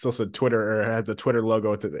opened it, it still said Twitter or had the Twitter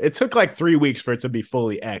logo. It took like 3 weeks for it to be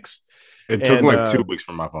fully X. It took like 2 weeks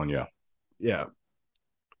from my phone. Yeah.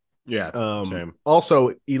 Yeah. Same.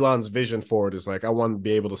 Also, Elon's vision for it is like, I want to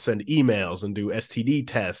be able to send emails and do STD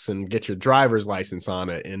tests and get your driver's license on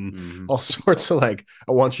it and all sorts of like,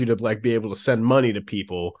 I want you to like be able to send money to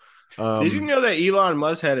people. Did you know that Elon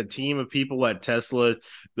Musk had a team of people at Tesla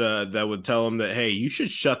that would tell him that, hey, you should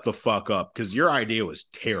shut the fuck up because your idea was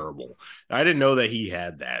terrible? I didn't know that he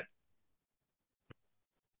had that.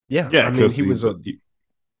 Yeah. I mean,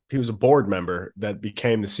 he was a board member that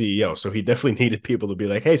became the CEO. So he definitely needed people to be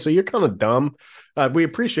like, hey, so you're kind of dumb. We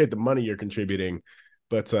appreciate the money you're contributing.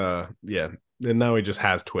 But yeah. And now he just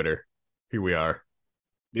has Twitter. Here we are.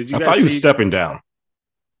 I thought he was stepping down.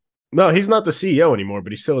 No, he's not the CEO anymore,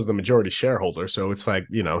 but he still is the majority shareholder. So it's like,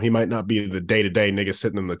 you know, he might not be the day-to-day nigga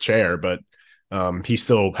sitting in the chair, but he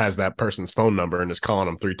still has that person's phone number and is calling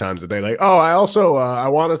them 3 times a day. Like, oh, I also I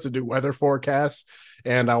wanted to do weather forecasts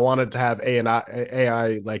and I wanted to have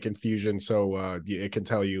AI like infusion so it can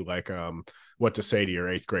tell you like what to say to your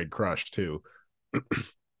 8th grade crush too. Did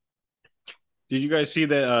you guys see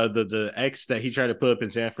the X that he tried to put up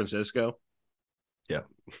in San Francisco? Yeah,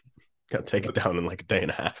 got to take it down in like a day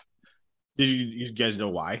and a half. Did you guys know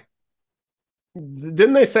why?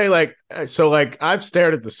 Didn't they say like, so like I've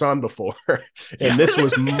stared at the sun before and this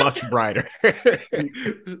was much brighter.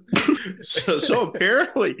 so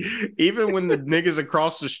apparently even when the niggas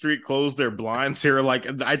across the street closed their blinds, they were like,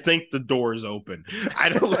 I think the door is open. I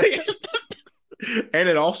don't like and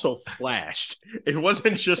it also flashed. It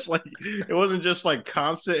wasn't just like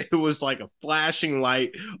constant, it was like a flashing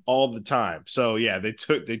light all the time. So yeah, they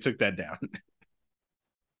took that down.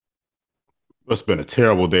 Must have been a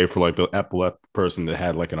terrible day for like the epileptic person that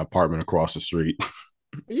had like an apartment across the street.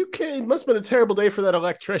 You kidding? It must have been a terrible day for that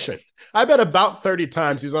electrician. I bet about 30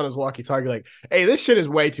 times he was on his walkie-talkie like, hey, this shit is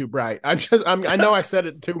way too bright. I know I said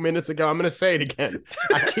it 2 minutes ago. I'm going to say it again.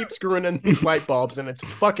 I keep screwing in these light bulbs and it's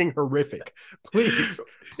fucking horrific. Please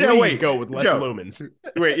go with less lumens.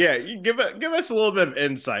 Wait, yeah. Give us a little bit of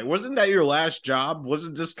insight. Wasn't that your last job?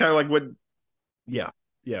 Wasn't just kind of like what? Yeah.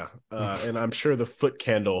 And I'm sure the foot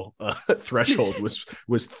candle threshold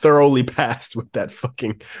was thoroughly passed with that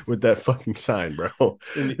fucking sign, bro.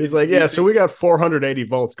 He's like, yeah, so we got 480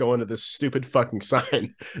 volts going to this stupid fucking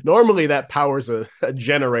sign. Normally that powers a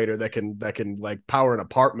generator that can like power an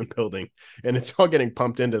apartment building, and it's all getting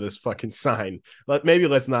pumped into this fucking sign. Maybe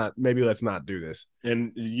let's not do this.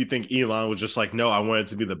 And you think Elon was just like, no, I want it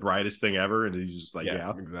to be the brightest thing ever, and he's just like,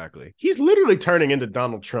 yeah. Exactly. He's literally turning into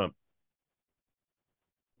Donald Trump.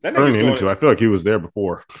 I feel like he was there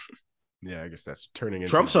before. Yeah, I guess that's turning into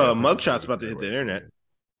Trump's mugshot's about to hit the internet.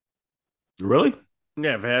 Really?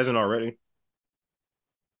 Yeah, if it hasn't already.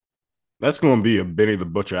 That's going to be a Benny the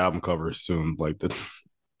Butcher album cover soon. Like the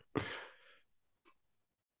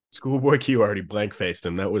Schoolboy Q already blank faced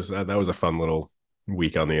him. That was a fun little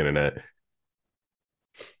week on the internet.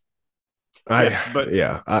 But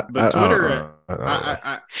Twitter,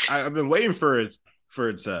 I've been waiting for its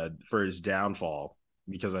downfall,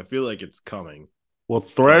 because I feel like it's coming. Well,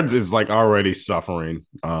 Threads is like already suffering.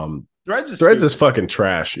 Threads is fucking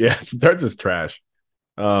trash. Yeah, Threads is trash.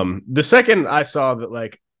 The second I saw that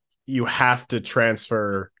like you have to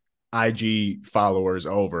transfer IG followers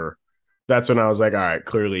over, That's when I was like, all right,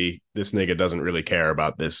 clearly this nigga doesn't really care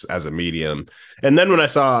about this as a medium. And then when I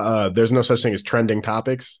saw there's no such thing as trending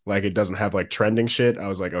topics, like it doesn't have like trending shit, I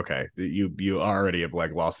was like, okay, you already have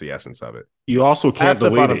like lost the essence of it. You also can't Half the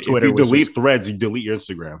delete fun of it. Twitter If you was delete just- threads, you delete your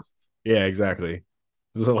Instagram. Yeah, exactly.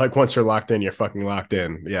 So like once you're locked in, you're fucking locked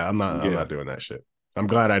in. Yeah, I'm not doing that shit. I'm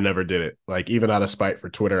glad I never did it. Like even out of spite for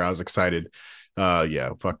Twitter, I was excited.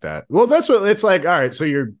 Yeah, fuck that. Well, that's what it's like. All right, so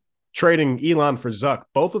you're trading Elon for Zuck.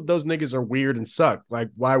 Both of those niggas are weird and suck. Like,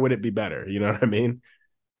 why would it be better? You know what I mean?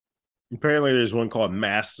 Apparently, there's one called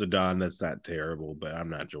Mastodon that's not terrible, but I'm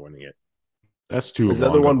not joining it. That's too Is that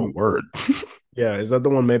long the of one- a word. Yeah, is that the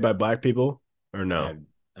one made by black people or no?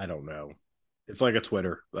 I don't know. It's like a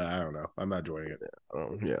Twitter, but I don't know. I'm not joining it.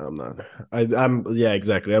 Oh, yeah, I'm not. I'm yeah,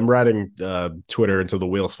 exactly. I'm riding Twitter until the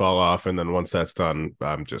wheels fall off, and then once that's done,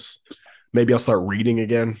 I'm just maybe I'll start reading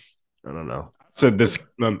again. I don't know. I've said this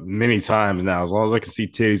many times now. As long as I can see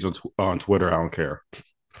titties on Twitter, I don't care.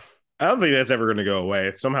 I don't think that's ever going to go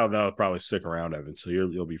away. Somehow that'll probably stick around, Evan. So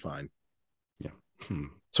you'll be fine.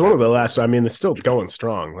 It's one of the last. I mean, it's still going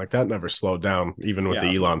strong. Like that never slowed down, even with the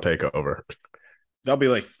Yeah. Elon takeover. They'll be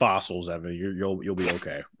like fossils, Evan. You'll be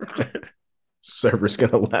okay. Server's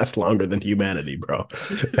gonna last longer than humanity, bro.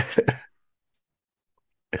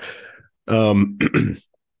 All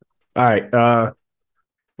right.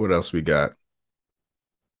 What else we got?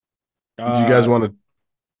 Do you guys want to?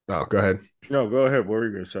 Oh, go ahead. No, go ahead. What were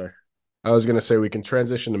you going to say? I was gonna say we can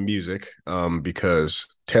transition to music, because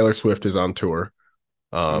Taylor Swift is on tour.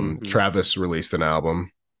 Mhm. Travis released an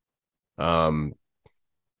album.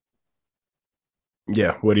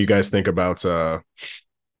 Yeah. What do you guys think about? Have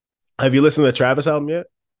you listened to the Travis album yet?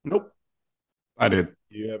 Nope. I did.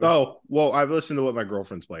 You haven't? Oh, well, I've listened to what my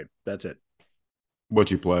girlfriend's played. That's it.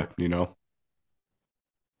 What you play, you know?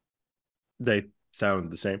 They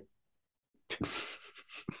sound the same.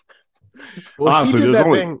 Well, Honestly, he did there's that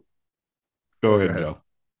only- thing. Go ahead, ahead. Joe.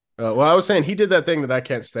 Well, I was saying he did that thing that I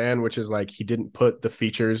can't stand, which is like he didn't put the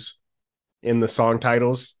features in the song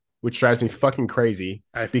titles, which drives me fucking crazy.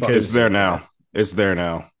 Because- It's there now. It's there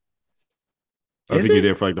now. I Is think he it?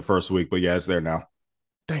 did for like the first week, but yeah, it's there now.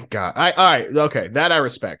 Thank God. All right, okay, that I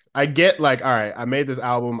respect. I get like, all right, I made this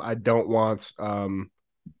album. I don't want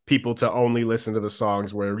people to only listen to the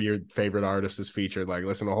songs where your favorite artist is featured. Like,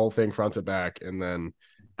 listen to the whole thing front to back, and then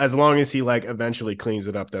as long as he like eventually cleans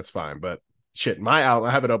it up, that's fine. But shit, my album,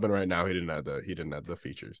 I have it open right now. He didn't have the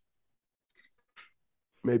features.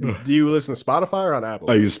 Maybe. Do you listen to Spotify or on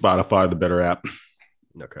Apple? I use Spotify, the better app.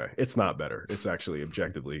 Okay, it's not better. It's actually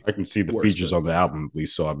objectively. I can see the Worse, features but- on the album at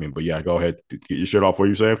least. So I mean, but yeah, go ahead. Get your shit off. What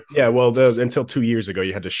you saying? Yeah, well, until 2 years ago,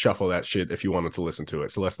 you had to shuffle that shit if you wanted to listen to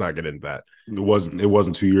it. So let's not get into that. It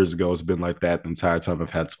wasn't 2 years ago. It's been like that the entire time I've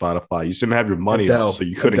had Spotify. You shouldn't have your money Adele- up, so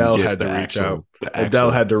you couldn't Adele get had to the reach actual, out. the Adele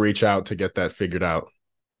actual- had to reach out to get that figured out.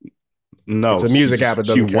 no. It's a music app. It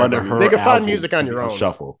doesn't care about music. They can find album music on to your be own.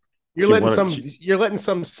 Shuffle. You're She letting wanted- you're letting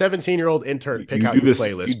some 17-year-old intern pick You out do your this.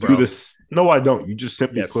 playlist, You bro. do this. No, I don't. You just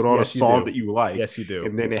simply Yes, put on yes, a you song do. that you like. Yes, you do.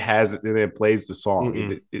 And then it plays the song.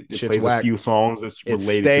 Mm-mm. It Shit's plays whack. a few songs that's It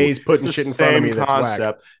related stays to it. putting It's the shit in front of me same that's whack.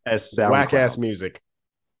 concept as SoundCloud. Whack ass music.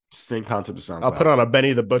 Same concept as SoundCloud. I'll put on a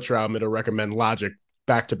Benny the Butcher album. It'll recommend Logic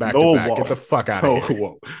back to back No, to back. whoa. Get the fuck out No, of here.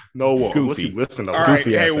 whoa. No, whoa. Goofy. What's he listen to? All right,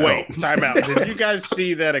 Goofy hey, ass wait, album. time out. Did you guys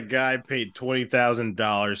see that a guy paid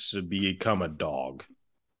 $20,000 to become a dog?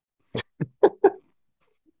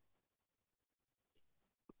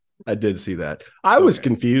 I did see that. I was Okay.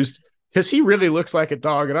 confused because he really looks like a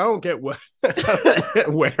dog, and I don't get where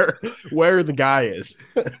the guy is.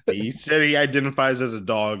 He said he identifies as a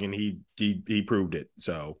dog, and he proved it.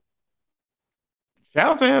 So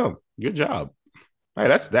Shout out to him. Good job. Hey,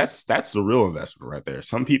 that's the real investment right there.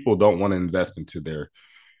 Some people don't want to invest into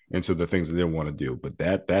the things that they want to do, but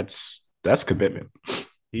that's commitment.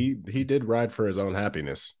 He did ride for his own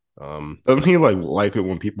happiness. Doesn't he like it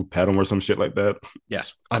when people pet him or some shit like that?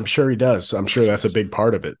 yes, I'm sure he does. I'm sure that's a big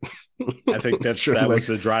part of it. I think that Sure, that like- was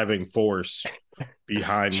the driving force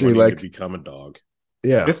behind Sure, wanting like- to become a dog.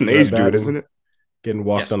 Yeah, It's an age that dude, isn't it? Getting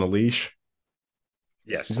walked Yes. on a leash.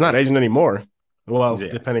 Yes, He's not Asian anymore. Well,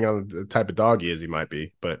 Yeah. depending on the type of dog he is, he might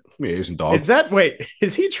be. But I mean, Asian dog. is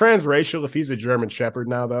he transracial if he's a German Shepherd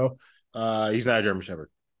now, though? He's not a German Shepherd.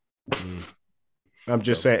 I'm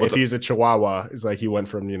just So, saying, what's if he's a Chihuahua, it's like he went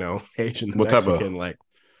from, Asian to What type of- Mexican, like,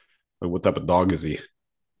 What type of dog is he?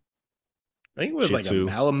 I think it was Shih like Tzu.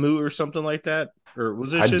 a Malamute or something like that. Or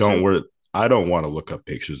was it? I Shih Tzu? don't want to look up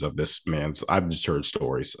pictures of this man's. I've just heard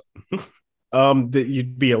stories. that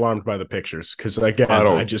you'd be alarmed by the pictures because again,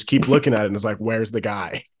 I just keep looking at it and it's like, where's the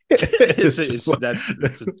guy? It's just like-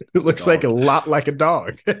 that's a it looks like a lot like a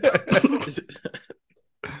dog.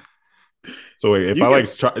 So wait, You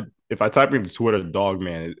if I type into Twitter dog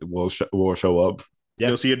man, it will show up. Yeah.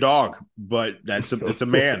 You'll see a dog, but it's a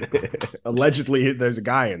man. Allegedly, there's a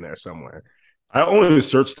guy in there somewhere. I only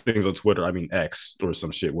search things on Twitter. I mean X or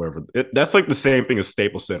some shit, wherever. That's like the same thing as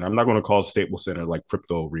Staples Center. I'm not going to call Staples Center like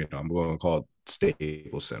Crypto Arena. I'm going to call it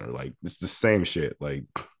Staples Center. Like it's the same shit. Like,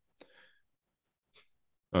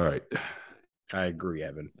 all right. I agree,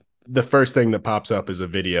 Evan. The first thing that pops up is a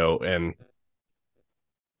video, and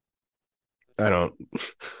I don't.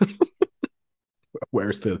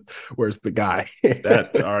 Where's the guy?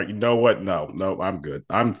 That all right? You know what? No, I'm good.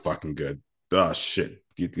 I'm fucking good. Oh shit!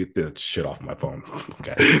 You get the shit off my phone.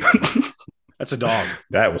 Okay, That's a dog.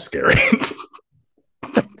 that was scary.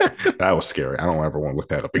 That was scary. I don't ever want to look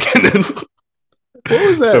that up again. What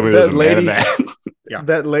was that? Somebody, there's That a man in lady. that. Yeah.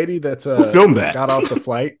 That lady that's Who filmed that? got off the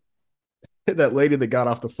flight. That lady that got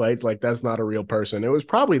off the flight's like, that's not a real person. It was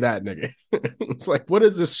probably that nigga. It's like, what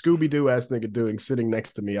is this Scooby Doo ass nigga doing sitting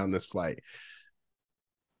next to me on this flight?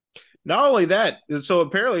 Not only that, so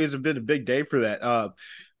apparently it's been a big day for that.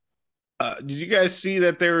 Did you guys see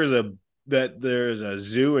that there's a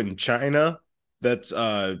zoo in China that's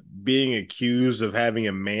being accused of having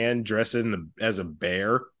a man dressed as a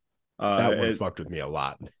bear? That one fucked with me a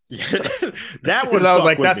lot. Yeah, that one. I was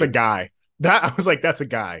like, fucked with that's me. a guy. I was like, that's a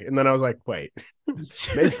guy. And then I was like, wait,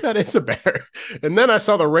 maybe that is a bear. And then I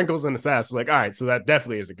saw the wrinkles in his ass. I was like, all right, so that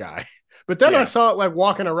definitely is a guy. But then I saw it like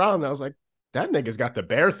walking around, and I was like, that nigga's got the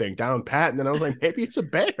bear thing down pat. And then I was like, maybe it's a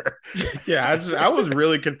bear. Yeah, I was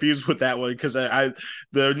really confused with that one because the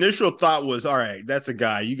initial thought was, all right, that's a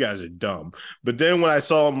guy. You guys are dumb. But then when I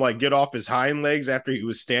saw him like get off his hind legs after he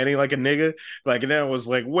was standing like a nigga, like, and then I was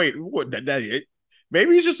like, wait, what?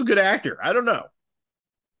 Maybe he's just a good actor. I don't know.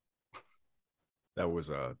 That was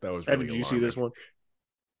really Did you see this one?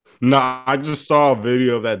 Nah, I just saw a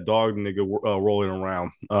video of that dog nigga rolling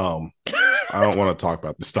around. I don't want to talk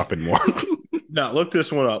about this stuff anymore. No, look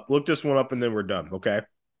this one up. Look this one up, and then we're done. Okay.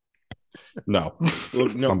 No,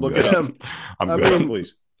 Look good. it up. I'm I good. mean,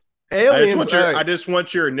 Please. Aliens. I just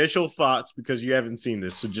want your initial thoughts because you haven't seen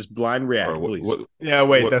this. So just blind react, please. Yeah,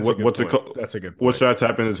 wait, What- that's what- a good what's it point. called? That's a good point. What should I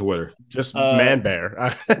type into Twitter? Just Uh, man bear.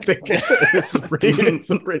 I think it's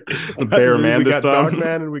The bear man we this got time? dog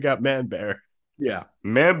man and we got man bear. Yeah.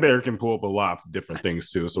 Man Bear can pull up a lot of different things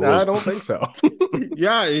too. So No, I don't think so.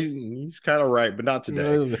 Yeah, he's kind of right, but not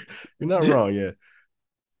today. You're not wrong. Yeah,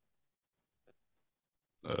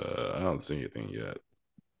 I don't see anything yet.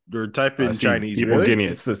 Or type I in see Chinese. people really? getting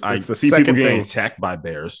It's the I second see people getting thing. attacked by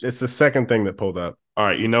bears. It's the second thing that pulled up. All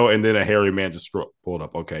right, and then a hairy man just pulled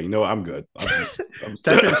up. Okay, I'm good. I'm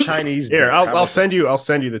Type in Chinese. Here, bear. How I'll about send you. I'll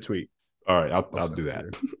send you the tweet. All right, I'll send do it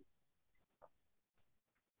that. to you.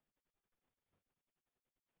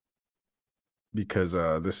 Because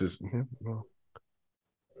this is well,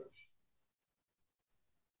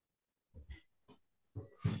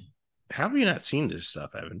 How have you not seen this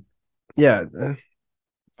stuff, Evan? yeah.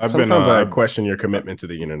 I've Sometimes I been question your commitment to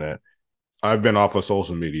the internet. I've been off of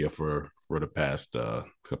social media for the past about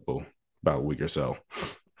a week or so.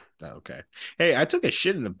 Okay. Hey, I took a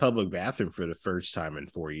shit in the public bathroom for the first time in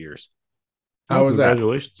 4 years. How was that?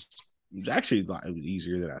 Congratulations. It was actually it was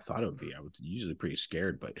easier than I thought it would be. I was usually pretty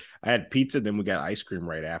scared, but I had pizza, then we got ice cream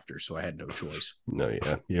right after, so I had no choice. No,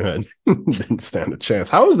 yeah, you had didn't stand a chance.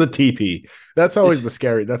 How was the TP? That's always the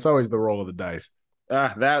scary. That's always the roll of the dice.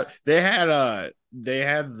 That they had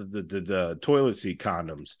the toilet seat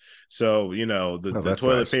condoms. So, the that's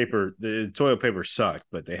toilet nice. paper sucked,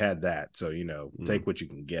 but they had that. So, take what you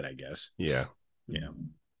can get, I guess. Yeah. Yeah.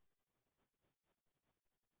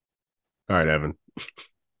 All right, Evan.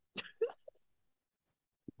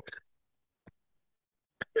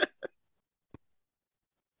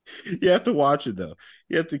 You have to watch it though.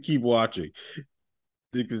 You have to keep watching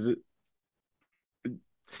because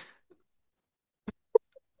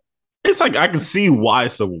It's like I can see why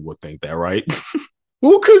someone would think that, right?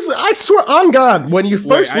 Well, because I swear on God, when you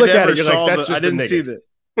first look at it, you're like, that's just I didn't a see nigga.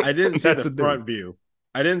 I didn't see That's the a dude. front view.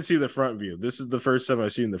 I didn't see the front view. This is the first time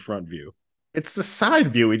I've seen the front view. It's the side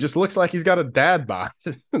view. He just looks like he's got a dad bod.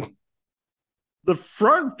 The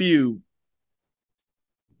front view.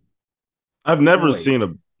 I've never Wait. seen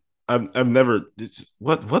a. I've never.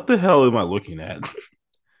 What the hell am I looking at?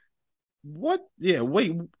 What? Yeah.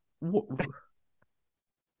 Wait. What?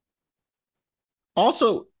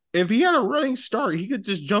 Also, if he had a running start, he could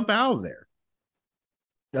just jump out of there.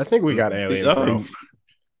 I think we got aliens, bro.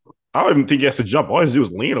 I don't even think he has to jump. All he has to do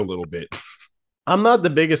is lean a little bit. I'm not the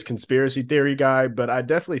biggest conspiracy theory guy, but I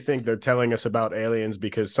definitely think they're telling us about aliens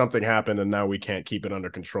because something happened and now we can't keep it under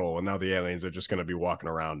control. And now the aliens are just going to be walking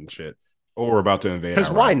around and shit. Or we're about to invade. Because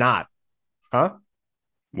Iraq. why not? Huh?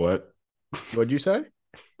 What? What'd you say?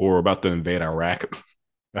 Or about to invade Iraq.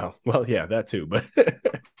 Oh, well, yeah, that too. But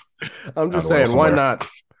I'm just Out of saying, why somewhere. not?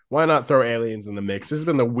 Why not throw aliens in the mix? This has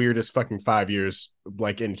been the weirdest fucking 5 years,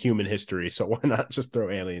 like in human history. So why not just throw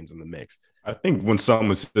aliens in the mix? I think when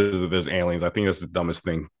someone says that there's aliens, I think that's the dumbest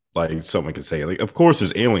thing like someone could say. Like, of course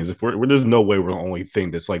there's aliens. If there's no way we're the only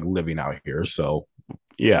thing that's like living out here. So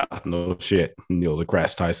yeah, no shit. Neil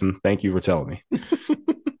deGrasse Tyson. Thank you for telling me.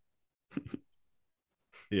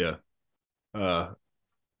 Yeah.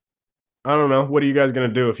 I don't know. What are you guys gonna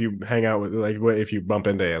do if you hang out with like what if you bump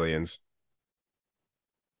into aliens?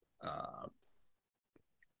 Uh,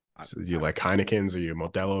 So do you like Heineken's? Are you a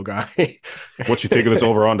Modelo guy? What you think of this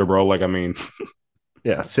over under, bro? Like, I mean,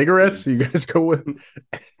 Yeah, cigarettes. You guys go with.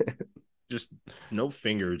 just no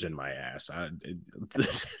fingers in my ass. I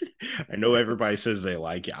know everybody says they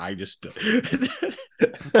like it. I just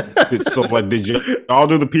so like, did you all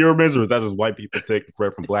do the pyramids, or is that just white people taking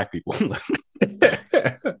credit from black people?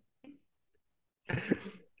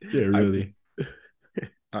 Yeah, really.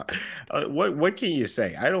 What can you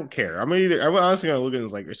say? I don't care. I'm honestly gonna look at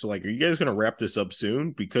this like, so like, are you guys gonna wrap this up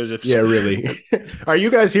soon? Because if Yeah, really. Are you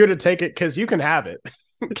guys here to take it? Because you can have it.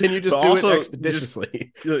 Can you just But do also, it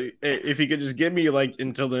expeditiously? if you could just give me like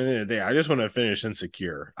until the end of the day, I just want to finish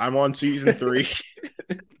Insecure. I'm on season 3.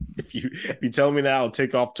 If you tell me now, I'll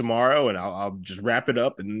take off tomorrow and I'll just wrap it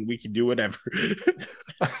up and we can do whatever.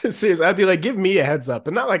 Seriously, I'd be like, give me a heads up,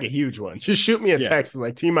 but not like a huge one. Just shoot me a Yeah. text in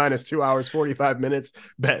like T-minus 2 hours, 45 minutes.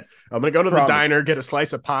 Bet I'm gonna go to the Promise. diner, get a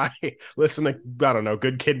slice of pie, listen to I don't know,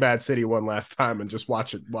 Good Kid, Bad City one last time, and just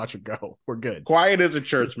watch it go. We're good. Quiet as a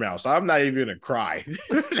church mouse. I'm not even gonna cry.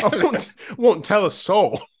 I won't tell a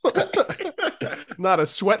soul. Not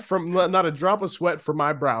a drop of sweat from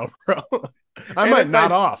my brow, bro. I And might if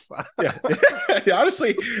nod off. Yeah.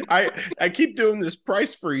 Honestly, I keep doing this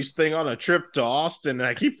price freeze thing on a trip to Austin and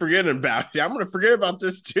I keep forgetting about it. I'm gonna forget about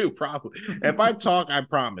this too, probably. If I talk, I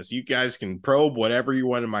promise you guys can probe whatever you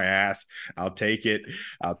want in my ass. I'll take it.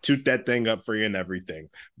 I'll toot that thing up for you and everything.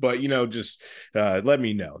 But just let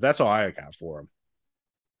me know. That's all I got for him.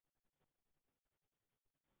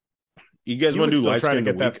 You guys You want would to do still light try to skin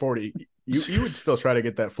get of that week? 40. You would still try to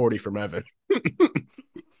get that 40 from Evan.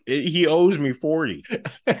 He owes me 40.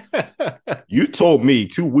 You told me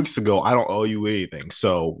 2 weeks ago I don't owe you anything,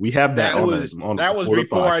 so we have that. That on was a, on that a was recorded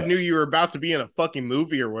before I podcast. knew you were about to be in a fucking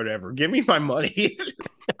movie or whatever. Give me my money.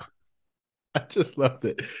 I just loved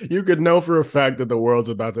it. You could know for a fact that the world's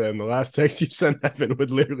about to end. The last text you sent Evan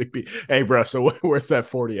would literally be, "Hey, bro, so where's that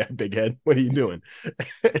 40 at, big head? What are you doing?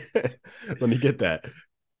 Let me get that."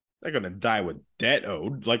 They're gonna die with debt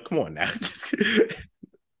owed. Like, come on now.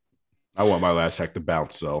 I want my last check to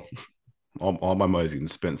bounce, so all my money's getting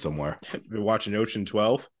spent somewhere. Been watching Ocean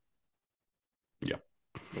 12. Yeah.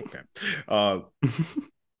 Okay.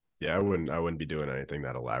 Yeah, I wouldn't be doing anything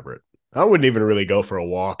that elaborate. I wouldn't even really go for a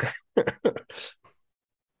walk.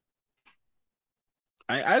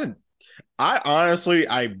 I honestly,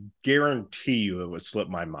 I guarantee you it would slip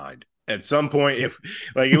my mind. At some point,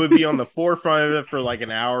 it would be on the forefront of it for like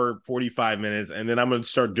an hour, 45 minutes, and then I'm gonna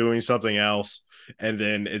start doing something else, and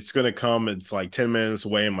then it's gonna come. It's like 10 minutes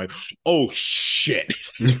away. I'm like, oh shit,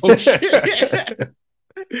 oh shit.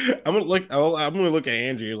 I'm gonna look at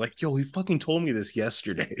Andrew. You're like, yo, he fucking told me this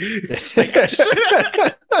yesterday. It's like,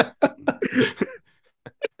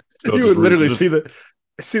 So You just would literally just-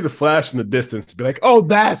 see the flash in the distance and be like, "Oh,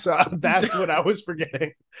 that's what I was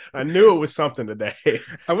forgetting. I knew it was something today."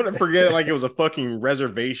 I'm gonna forget it like it was a fucking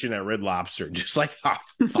reservation at Red Lobster. Just like, oh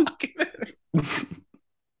fuck.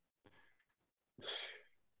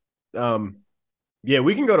 Yeah,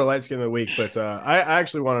 we can go to light skin of the week, but I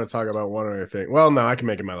actually wanted to talk about one other thing. Well, no, I can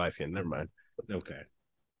make it my light skin. Never mind. Okay.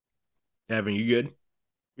 Evan, you good?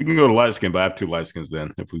 we can go to light skin, but I have 2 light skins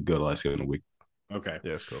then if we go to light skin in a week. Okay.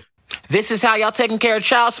 Yeah, it's cool. This is how y'all taking care of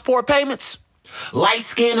child support payments? Light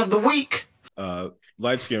skin of the week.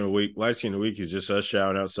 Light skin of the week. Light skin of the week is just us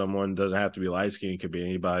shouting out someone. Doesn't have to be light skin, it could be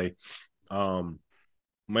anybody. Yeah,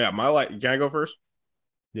 my light, can I go first?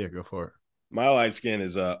 Yeah, go for it. My light skin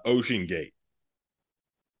is Ocean Gate.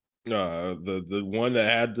 The one that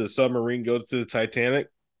had the submarine go to the Titanic.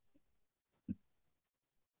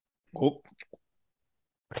 Oh,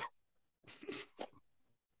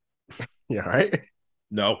 Yeah, right.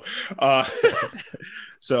 no.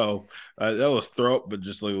 So that was throat, but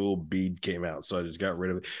just like a little bead came out, so I just got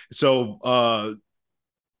rid of it. So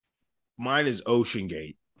mine is Ocean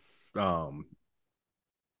Gate, known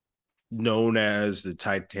as the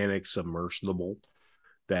Titanic submersible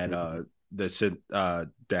that sent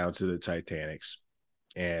down to the Titanics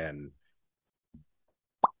and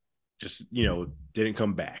just didn't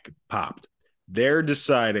come back, popped. They're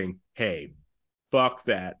deciding, hey, fuck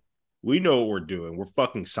that. We know what we're doing. We're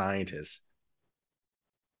fucking scientists.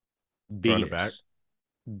 Run it back.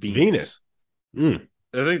 Venus. Mm.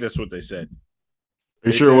 I think that's what they said. Are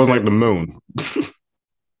you sure it wasn't like the moon?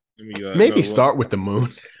 Maybe start with the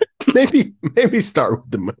moon. maybe start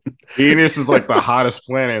with the moon. Venus is like the hottest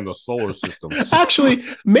planet in the solar system. Actually,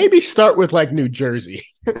 maybe start with like New Jersey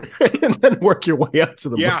and then work your way up to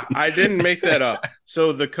the moon. Yeah, I didn't make that up.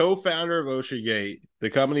 So the co-founder of OceanGate, the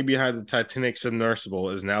company behind the Titanic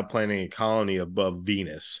submersible, is now planning a colony above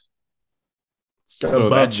Venus. So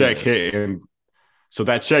Above that check Venus. hit, and so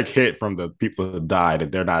that check hit from the people that died,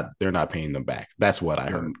 and they're not paying them back. That's what I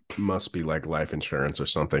heard. Must be like life insurance or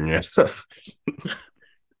something. Yeah.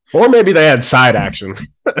 Or maybe they had side action.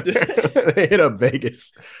 They hit up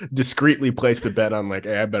Vegas, discreetly placed a bet on like,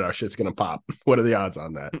 hey, I bet our shit's gonna pop. What are the odds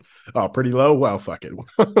on that? Oh, pretty low. Well, fuck it.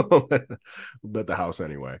 Bet the house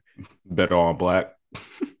anyway. Bet on black.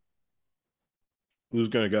 Who's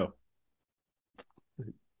gonna go?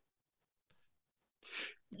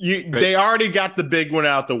 They already got the big one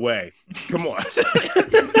out the way. Come on.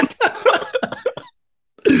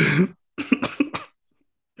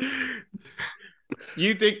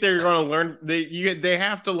 You think they're going to learn? They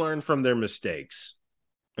have to learn from their mistakes.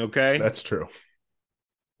 Okay, That's true.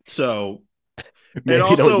 so Maybe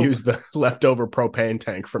also, don't use the leftover propane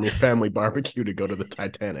tank from your family barbecue to go to the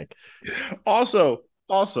Titanic. Also,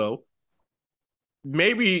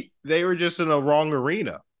 maybe they were just in a wrong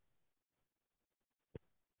arena.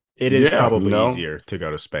 It is Yeah, probably no. easier to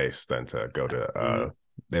go to space than to go to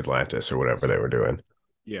Atlantis or whatever they were doing.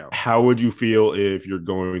 Yeah. How would you feel if you're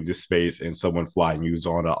going to space and someone flying you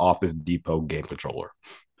on an Office Depot game controller?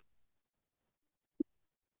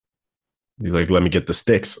 You're like, let me get the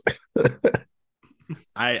sticks.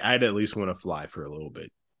 I'd at least want to fly for a little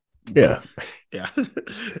bit. Yeah. Yeah.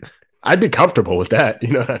 I'd be comfortable with that.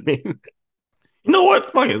 You know what I mean? You know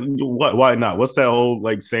what? Fuck it. What? Why not? What's that whole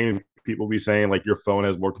like saying? People be saying like your phone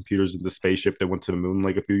has more computers than the spaceship that went to the moon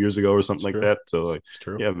like a few years ago or something like that. So like, It's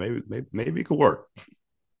true. yeah, maybe it could work.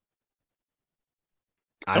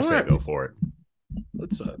 I say go for it.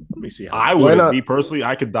 Let me see how I Why would not? me personally.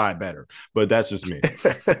 I could die better, but that's just me.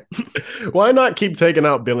 Why not keep taking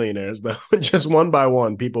out billionaires though? Just one by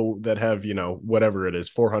one, people that have, whatever it is,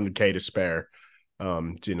 400K to spare,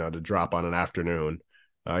 to drop on an afternoon.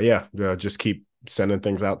 Just keep sending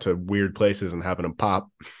things out to weird places and having them pop.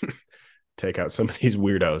 Take out some of these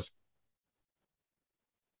weirdos.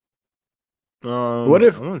 What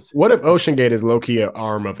if OceanGate is low-key an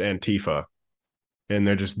arm of Antifa and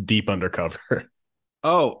they're just deep undercover?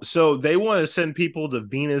 Oh, so they want to send people to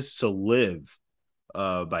Venus to live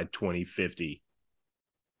by 2050.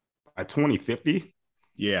 By 2050,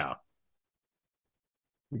 Yeah.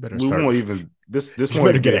 You better we start. won't even this You won't better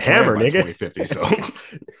even get a hammer, planned by nigga. 2050. So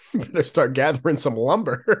You better start gathering some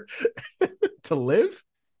lumber to live.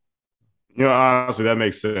 honestly, that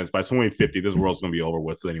makes sense. By 2050, this world's gonna be over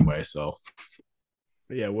with anyway. So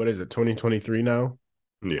Yeah, what is it? 2023 now?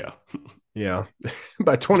 yeah. Yeah.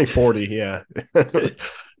 By 2040, yeah.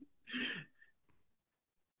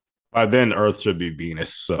 By then, Earth should be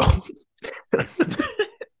Venus. So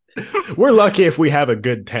We're lucky if we have a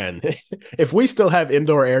good 10. If we still have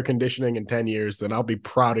indoor air conditioning in 10 years, then I'll be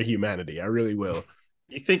proud of humanity. I really will.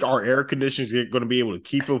 You think our air conditioners are going to be able to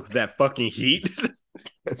keep up with that fucking heat?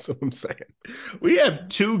 That's what I'm saying. We have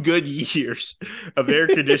 2 good years of air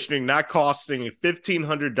conditioning not costing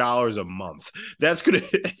 $1,500 a month. That's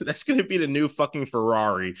gonna be the new fucking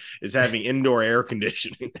Ferrari, is having indoor air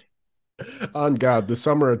conditioning. On God, the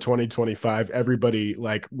summer of 2025, everybody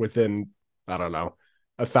like within, I don't know,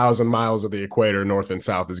 1,000 miles of the equator, north and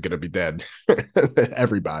south, is going to be dead.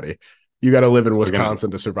 Everybody. You got to live in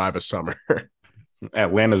Wisconsin to survive a summer.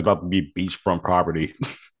 Atlanta's about to be beachfront property.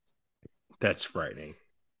 That's frightening.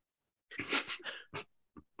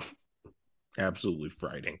 Absolutely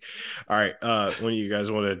frightening. All right. When you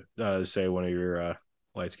guys want to say one of your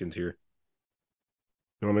light skins here?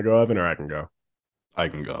 You want to go, Evan, or I can go? I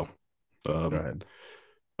can go. Go ahead.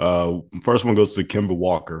 First one goes to Kemba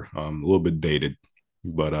Walker. A little bit dated,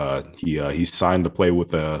 but he signed to play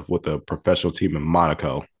with a professional team in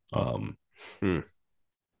Monaco.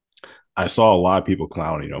 I saw a lot of people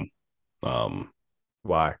clowning him.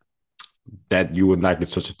 Why? That you would not get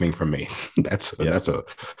such a thing from me. That's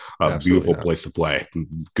a beautiful not. place to play.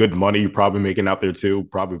 Good money you're probably making out there too.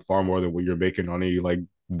 Probably far more than what you're making on a like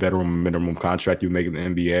veteran minimum contract you make in the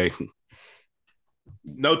NBA.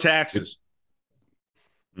 No taxes.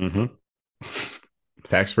 Mm-hmm.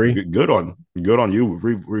 Tax free? Good on you.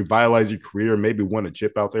 Revitalize your career. Maybe win a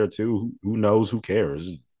chip out there too. Who knows? Who cares?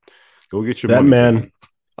 Go get your That money. man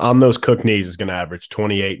on those cooked knees is going to average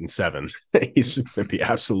 28 and 7. He's going to be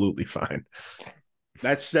absolutely fine.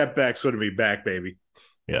 That step back's going to be back, baby.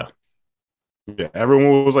 Yeah. Yeah,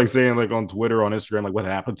 everyone was like saying like on Twitter, on Instagram, like what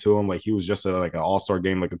happened to him. Like he was just like an all-star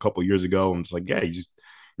game like a couple years ago, and it's like, yeah, he just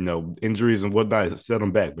injuries and whatnot set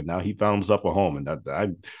him back. But now he found himself a home, and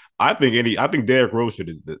I think Derrick Rose should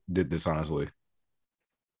have did this honestly.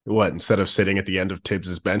 What, instead of sitting at the end of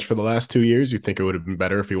Tibbs's bench for the last 2 years, you think it would have been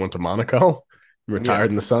better if he went to Monaco,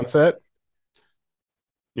 retired in the sunset?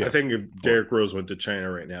 Yeah. I think if Derrick Rose went to China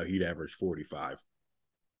right now, he'd average 45.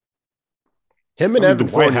 Him and Evan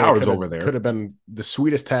Dwight Howard's over there. Could have been the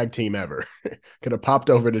sweetest tag team ever. Could have popped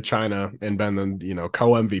over to China and been the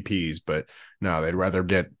co-MVPs, but no, they'd rather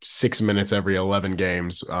get 6 minutes every 11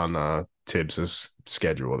 games on Tibbs's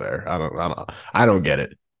schedule there. I don't get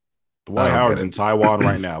it. Dwight Howard's in Taiwan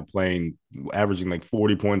right now, averaging like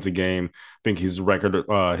 40 points a game. I think his record,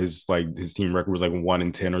 his team record was like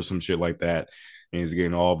 1-10 or some shit like that. And he's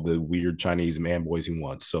getting all of the weird Chinese man boys he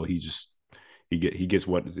wants. So he gets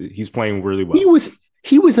what he's playing really well.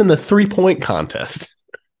 He was in the 3-point contest.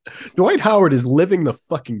 Dwight Howard is living the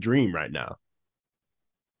fucking dream right now.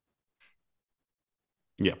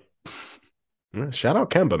 Yeah. Shout out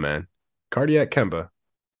Kemba, man. Cardiac Kemba.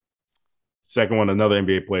 Second one, another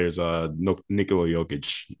NBA player is Nikola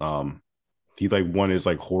Jokic. He won his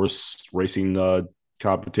horse racing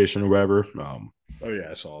competition or whatever. Oh yeah,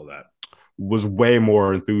 I saw that. Was way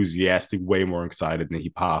more enthusiastic, way more excited than he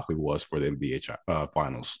possibly was for the NBA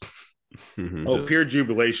finals. Oh, pure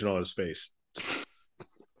jubilation on his face.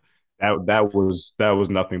 That was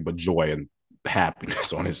nothing but joy and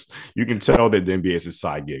happiness on his. You can tell that the NBA is his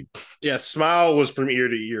side gig. Yeah, smile was from ear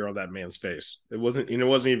to ear on that man's face. It wasn't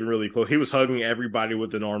even really close. He was hugging everybody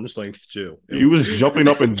with an arm's length too. He was jumping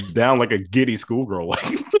up and down like a giddy schoolgirl.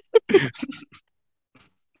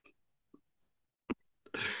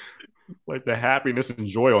 Like the happiness and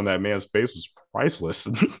joy on that man's face was priceless.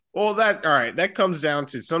 Well, that comes down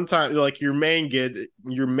to sometimes like your main gig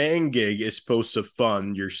is supposed to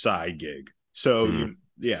fund your side gig. So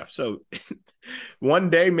so one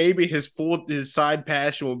day maybe his side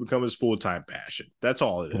passion will become his full-time passion. That's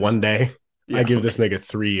all it is. One day. Yeah. I give this nigga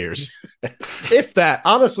 3 years. If that,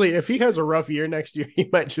 honestly, if he has a rough year next year, he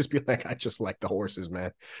might just be like, I just like the horses,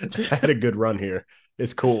 man. I had a good run here.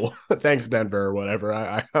 It's cool. Thanks, Denver, or whatever.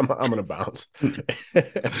 I'm gonna bounce.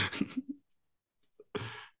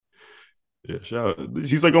 Yeah, shout out.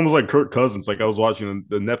 He's almost like Kirk Cousins. I was watching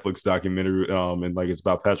the Netflix documentary, and it's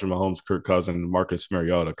about Patrick Mahomes, Kirk Cousins, and Marcus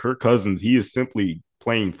Mariota. Kirk Cousins, he is simply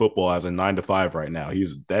playing football as a 9-to-5 right now.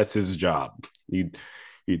 That's his job.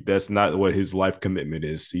 That's not what his life commitment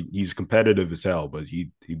is. He's competitive as hell, but he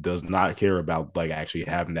does not care about actually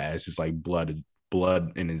having that. It's just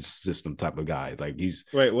blood in his system type of guy.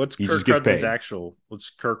 What's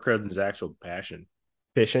Kirk Cousins' actual passion?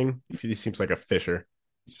 Fishing. He seems like a fisher.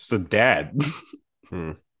 He's just a dad.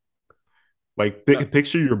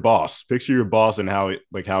 Picture your boss. Picture your boss and how he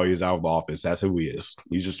is out of the office. That's who he is.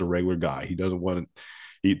 He's just a regular guy. He doesn't want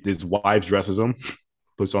to. His wife dresses him,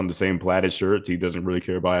 puts on the same plaid shirt. He doesn't really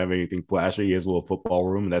care about having anything flashy. He has a little football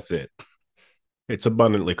room, and that's it. It's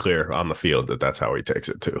abundantly clear on the field that that's how he takes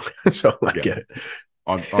it too. So I get it.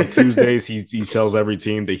 On Tuesdays, he tells every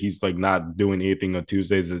team that he's not doing anything on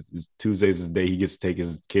Tuesdays. Tuesdays is the day he gets to take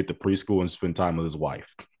his kid to preschool and spend time with his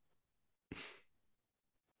wife.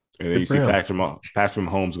 And then you see Patrick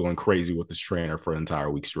Mahomes going crazy with his trainer for an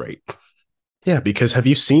entire week straight. Yeah, because have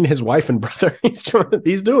you seen his wife and brother? He's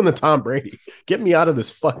doing the Tom Brady. Get me out of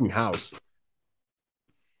this fucking house.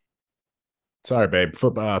 Sorry, babe.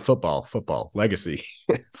 Football, legacy,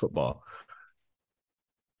 football.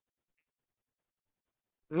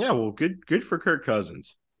 Yeah, well, good for Kirk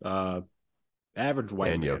Cousins. Average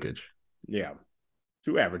white and man. Jokic. Yeah,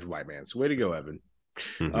 2 average white mans. Way to go, Evan.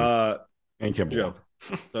 Mm-hmm. And Kemba Walker.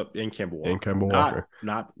 And Kemba Walker. And Kemba Walker.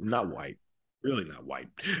 Not white. Really not white.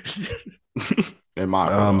 And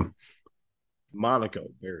Monaco. Monaco,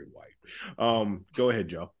 very white. Go ahead,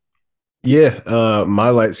 Joe. Yeah,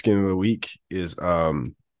 my light skin of the week is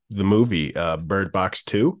the movie Bird Box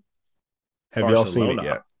 2. Have y'all seen it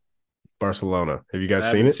yet? Barcelona. Have you guys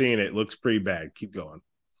seen it? I haven't seen it. It looks pretty bad. Keep going.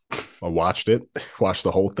 I watched it. Watched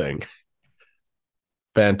the whole thing.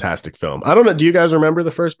 Fantastic film. I don't know. Do you guys remember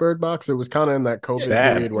the first Bird Box? It was kind of in that COVID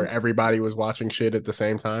period where everybody was watching shit at the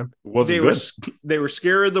same time. They were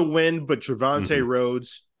scared of the wind, but Trevante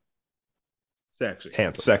Rhodes, sexy.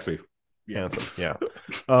 Handsome. Sexy. Yeah. Handsome. Yeah.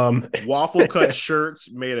 Waffle cut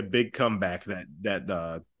shirts made a big comeback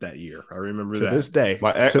that year. I remember to this day.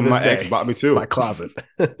 My ex bought me too. My closet.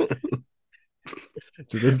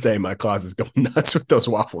 To this day, my closet's going nuts with those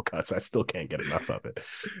waffle cuts. I still can't get enough of it.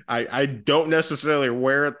 I don't necessarily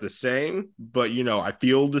wear it the same, but I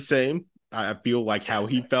feel the same. I feel like how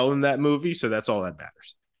he felt in that movie, so that's all that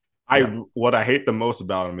matters. What I hate the most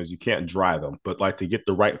about them is you can't dry them, but like to get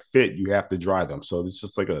the right fit, you have to dry them. So it's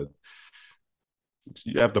just like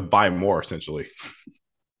you have to buy more essentially.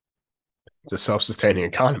 It's a self-sustaining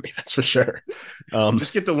economy, that's for sure.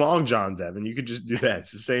 Just get the long johns, Evan. You could just do that.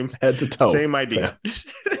 It's the same head to toe. Same idea.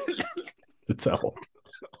 To toe.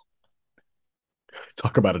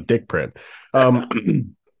 Talk about a dick print.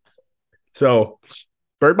 So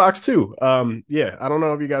Bird Box 2. Yeah, I don't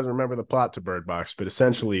know if you guys remember the plot to Bird Box, but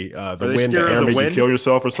essentially the wind makes you kill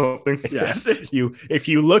yourself or something. Yeah. If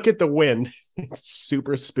you look at the wind, it's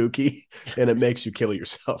super spooky and it makes you kill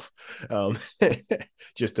yourself.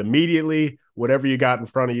 Just immediately, whatever you got in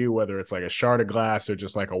front of you, whether it's like a shard of glass or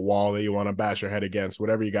just like a wall that you want to bash your head against,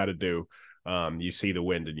 whatever you got to do, you see the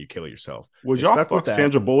wind and you kill yourself. Would y'all fuck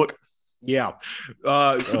Sandra Bullock? Yeah.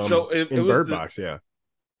 So it was Bird Box, yeah.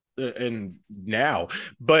 And now,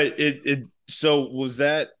 but it was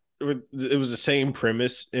that it was the same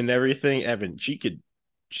premise and everything. Evan, she could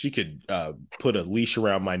put a leash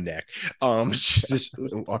around my neck. Just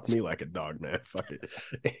walk me like a dog, man. Fuck it.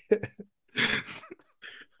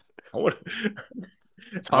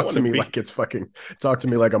 Talk to me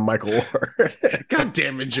like a Michael Ward. God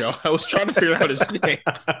damn it, Joe. I was trying to figure out his name.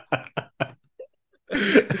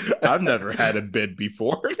 I've never had a bid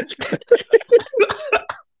before.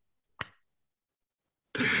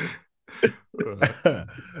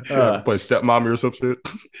 Play stepmommy or some shit.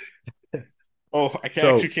 Oh, I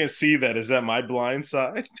actually can't see that. Is that my blind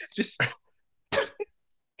side? Just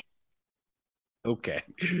okay.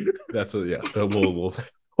 That's we'll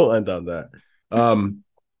end on that.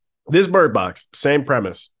 This Bird Box, same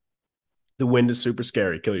premise. The wind is super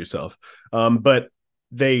scary. Kill yourself. But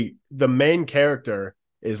the main character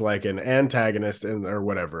is like an antagonist or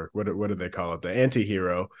whatever. What do they call it? The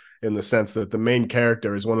anti-hero, in the sense that the main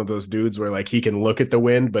character is one of those dudes where like he can look at the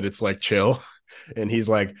wind, but it's like chill. And he's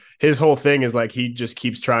like, his whole thing is like he just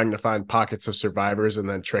keeps trying to find pockets of survivors and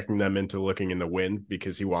then tricking them into looking in the wind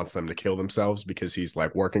because he wants them to kill themselves because he's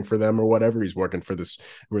like working for them or whatever. He's working for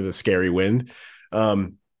the scary wind.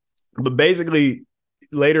 But basically,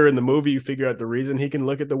 later in the movie, you figure out the reason he can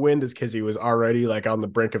look at the wind is because he was already like on the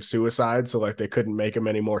brink of suicide. So like they couldn't make him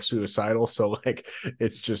any more suicidal. So like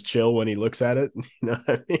it's just chill when he looks at it. You know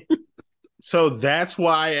what I mean? So that's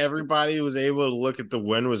why everybody was able to look at the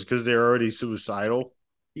wind, was because they're already suicidal.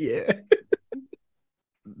 Yeah.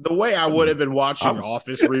 The way I would have been watching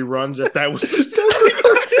Office reruns if that was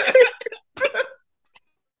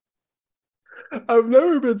I've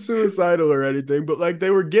never been suicidal or anything, but like they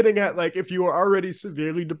were getting at like if you were already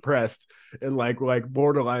severely depressed and like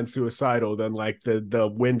borderline suicidal, then like the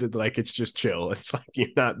wind, like it's just chill. It's like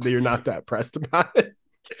you're not that pressed about it.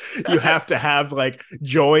 You have to have like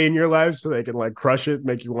joy in your life so they can like crush it,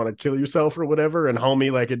 make you want to kill yourself or whatever. And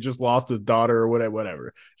homie like it just lost his daughter or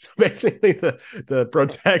whatever. So basically the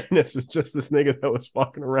protagonist was just this nigga that was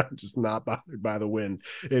walking around just not bothered by the wind,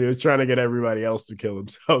 and he was trying to get everybody else to kill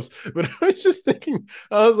themselves. But I was just thinking,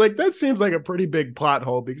 I was like, that seems like a pretty big plot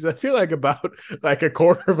hole, because I feel like about like a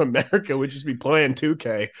quarter of America would just be playing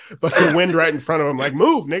 2K, but the wind right in front of them, like,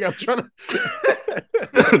 move, nigga, I'm trying to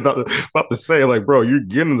about to say, like, bro, you're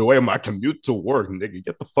getting in the way of my commute to work, nigga.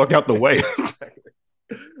 Get the fuck out the way.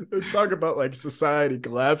 Talk about like society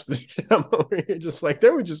collapsed and shit. I'm over here just like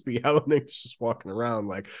there would just be hella niggas just walking around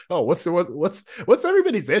like, oh, what's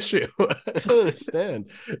everybody's issue? I don't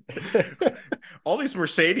understand. All these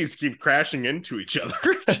Mercedes keep crashing into each other.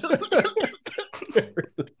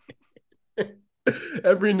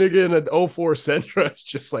 Every nigga in an 04 Sentra is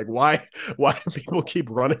just like, why do people keep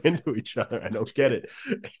running into each other? I don't get it.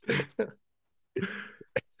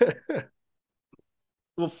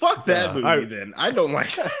 Well, fuck that movie then. I don't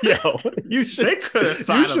like it. Yo, you should. They could have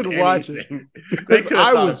thought of anything. They could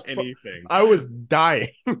have thought of anything. I was dying.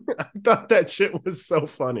 I thought that shit was so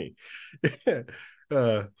funny.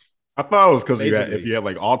 I thought it was because if you had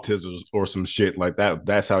like autism or some shit like that,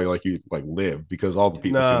 that's how you live, because all the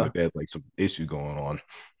people seem like they had like some issue going on.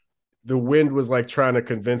 The wind was like trying to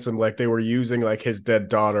convince him like they were using like his dead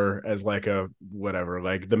daughter as like a whatever,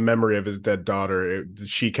 like the memory of his dead daughter.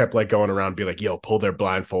 She kept like going around be like, yo, pull their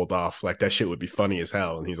blindfold off. Like that shit would be funny as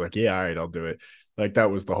hell. And he's like, yeah, all right, I'll do it. Like that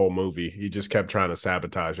was the whole movie. He just kept trying to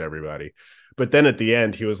sabotage everybody. But then at the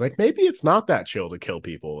end, he was like, maybe it's not that chill to kill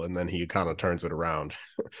people. And then he kind of turns it around.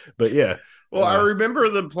 But yeah. Well, I remember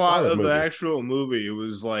the plot of the actual movie. It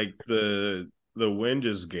was like the wind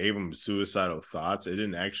just gave him suicidal thoughts. It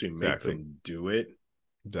didn't actually make them do it.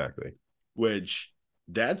 Exactly. Which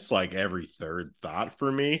That's like every third thought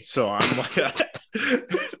for me. So I'm like,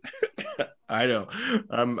 I know.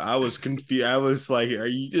 I was confused. I was like,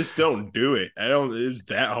 you just don't do it. I don't. It's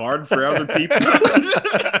that hard for other people.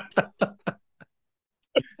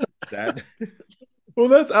 that.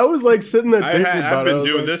 Well, I was like sitting there thinking I've been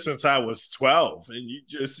doing like, this since I was 12, and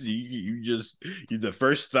the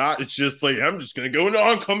first thought, it's just like, I'm just gonna go into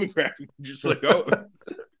oncoming graphic, just like, oh.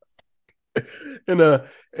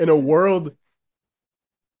 in a world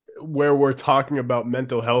where we're talking about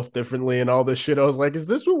mental health differently and all this shit, I was like, is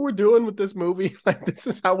this what we're doing with this movie? Like, this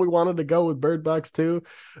is how we wanted to go with Bird Box 2?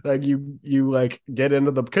 Like, you like get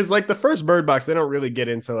into because like the first Bird Box, they don't really get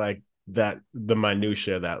into like the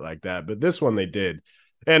minutia that like that, but this one they did.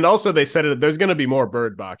 And also they said there's gonna be more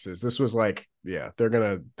Bird Boxes. This was like, yeah,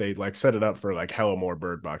 they like set it up for like hella more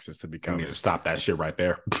Bird Boxes to become. You need to stop that shit right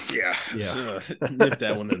there. Yeah. Nip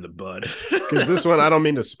that one in the bud. Because this one, I don't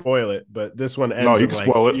mean to spoil it, but this one ends. No, you can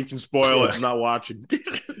spoil it. You can spoil it. I'm not watching. This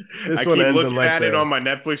I one keep ends looking in like at it on my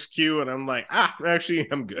Netflix queue, and I'm like, actually,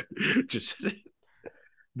 I'm good. Just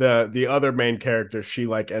the other main character, she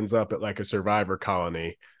like ends up at like a survivor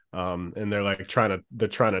colony, and they're like trying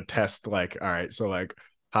to test like, all right, so like,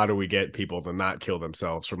 how do we get people to not kill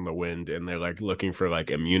themselves from the wind? And they're like looking for like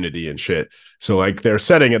immunity and shit. So like they're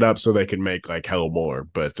setting it up so they can make like hell more.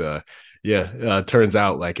 But turns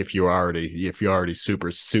out like if you're already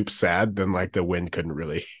super sad, then like the wind couldn't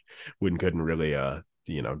really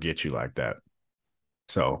get you like that.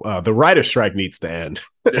 So the writer strike needs to end.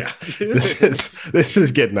 Yeah. this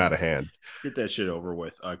is getting out of hand. Get that shit over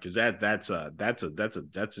with, because that's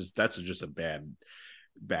just a bad.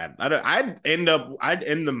 I'd end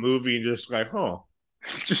the movie and just like,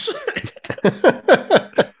 just. So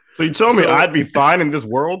you told me I'd be fine in this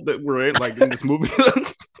world that we're in, like in this movie.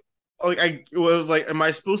 Like I was like, am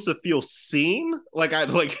I supposed to feel seen? Like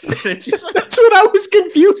that's what I was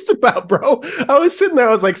confused about, bro. I was sitting there,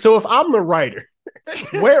 I was like, so if I'm the writer,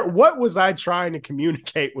 what was I trying to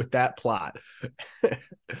communicate with that plot?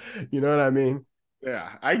 You know what I mean?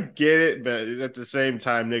 Yeah, I get it, but at the same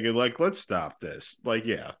time, nigga, like, let's stop this. Like,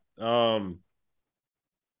 yeah.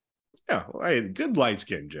 Hey, good light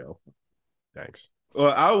skin, Joe. Thanks.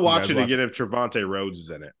 Well, I'll watch it again if Trevante Rhodes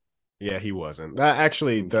is in it. Yeah, he wasn't.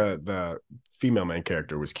 Actually, the female main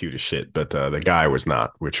character was cute as shit, but the guy was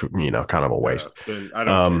not, which, kind of a waste. I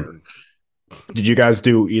don't care. Did you guys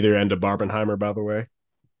do either end of Barbenheimer, by the way?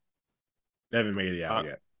 I haven't made it out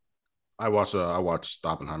yet. I watched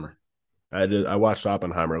Oppenheimer. I watched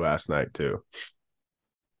Oppenheimer last night too.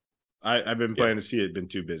 I've been planning to see it. Been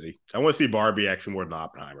too busy. I want to see Barbie actually more than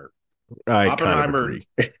Oppenheimer. Oppenheimer.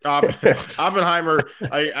 Oppenheimer.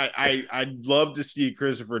 I'd love to see a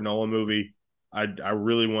Christopher Nolan movie. I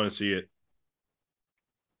really want to see it.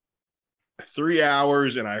 3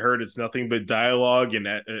 hours, and I heard it's nothing but dialogue and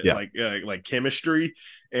like chemistry.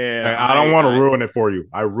 And I don't want to ruin it for you.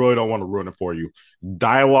 I really don't want to ruin it for you.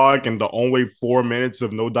 Dialogue, and the only 4 minutes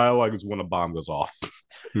of no dialogue is when a bomb goes off.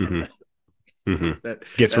 Mm-hmm. Mm-hmm.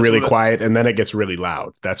 Gets really quiet, and then it gets really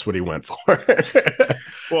loud. That's what he went for.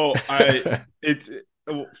 Well, it's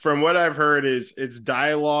from what I've heard it's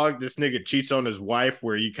dialogue. This nigga cheats on his wife,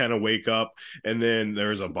 where you kind of wake up and then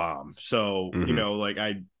there's a bomb. So like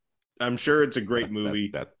I'm sure it's a great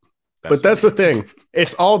movie. That's the thing.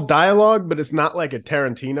 It's all dialogue, but it's not like a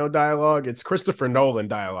Tarantino dialogue. It's Christopher Nolan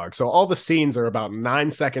dialogue. So all the scenes are about 9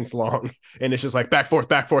 seconds long, and it's just like back, forth,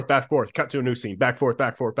 cut to a new scene, back, forth.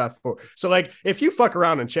 So like, if you fuck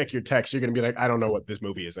around and check your text, you're going to be like, I don't know what this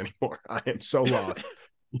movie is anymore. I am so lost.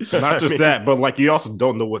 Not just that, but like you also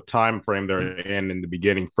don't know what time frame they're in the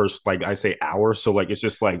beginning. First, like I say, hour. So like it's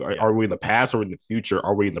just like, are we in the past or in the future?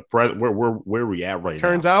 Are we in the present? Where are we at right now?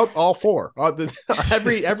 Turns out all four.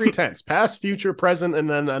 Every tense, past, future, present, and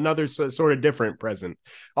then another sort of different present.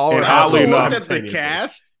 All. And I also looked at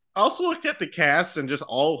the cast. And just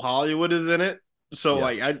all Hollywood is in it. So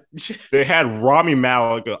they had Rami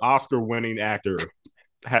Malek, an Oscar-winning actor,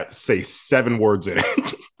 had to say 7 words in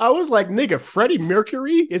it. I was like, nigga, Freddie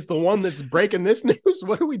Mercury is the one that's breaking this news.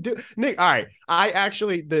 What do we do? Nick, all right. I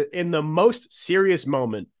actually, in the most serious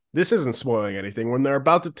moment, this isn't spoiling anything. When they're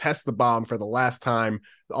about to test the bomb for the last time,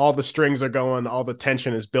 all the strings are going, all the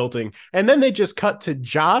tension is building. And then they just cut to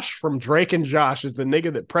Josh from Drake and Josh as the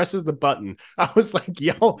nigga that presses the button. I was like,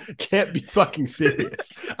 y'all can't be fucking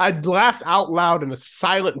serious. I laughed out loud in a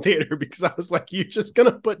silent theater because I was like, you just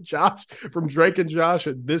gonna put Josh from Drake and Josh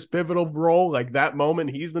at this pivotal role? Like that moment,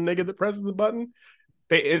 he's the nigga that presses the button?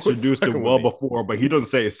 They introduced him well before, but he doesn't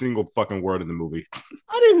say a single fucking word in the movie.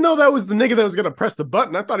 I didn't know that was the nigga that was going to press the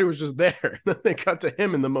button. I thought he was just there. And then they cut to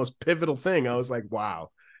him in the most pivotal thing. I was like, wow.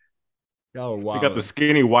 Y'all are You wild. got the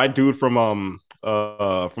skinny white dude from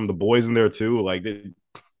the boys in there too.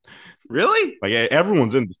 Really? Like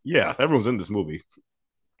everyone's in this. Yeah, everyone's in this movie.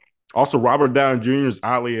 Also, Robert Downey Jr. is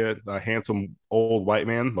oddly a handsome old white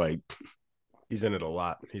man. Like He's in it a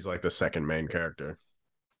lot. He's like the second main character.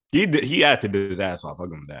 he acted his ass off. I'll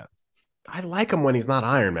give him that. I like him when he's not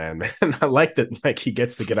Iron Man, man. I like that. Like he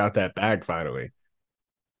gets to get out that bag finally.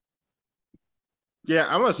 Yeah,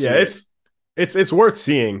 I must. Yeah, it's worth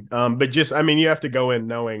seeing. But just I mean, you have to go in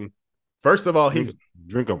knowing. First of all, he's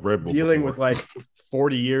drink a Red Bull dealing before. with like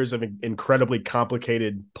 40 years of incredibly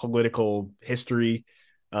complicated political history.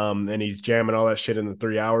 And he's jamming all that shit in the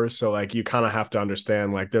 3 hours. So like you kind of have to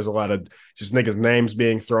understand like there's a lot of just niggas' names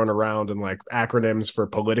being thrown around and like acronyms for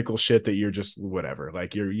political shit that you're just whatever.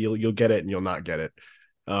 Like you'll get it and you'll not get it.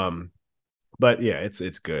 But yeah,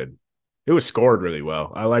 it's good. It was scored really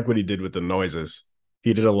well. I like what he did with the noises.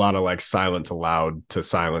 He did a lot of like silent to loud to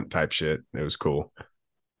silent type shit. It was cool.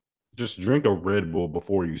 Just drink a Red Bull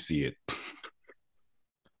before you see it.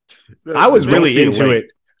 I was Don't really see it into late.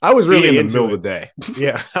 it. I was See it really in the into middle it. of the day.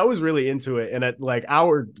 Yeah, I was really into it. And at like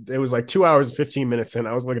it was like 2 hours and 15 minutes in.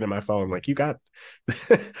 I was looking at my phone, like, we got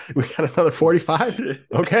another 45.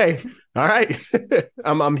 Okay. All right.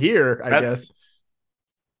 I'm here, I guess.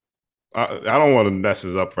 I don't want to mess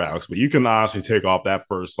this up for Alex, but you can honestly take off that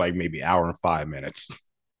first like maybe hour and 5 minutes.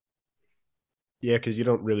 Yeah, because you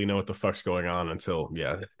don't really know what the fuck's going on until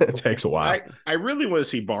it takes a while. I really want to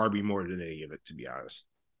see Barbie more than any of it, to be honest.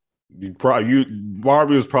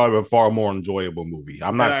 Barbie was probably a far more enjoyable movie.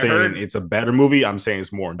 I'm not saying it's a better movie. I'm saying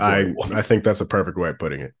it's more enjoyable. I think that's a perfect way of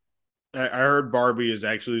putting it. I heard Barbie is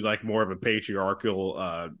actually like more of a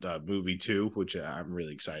patriarchal movie too, which I'm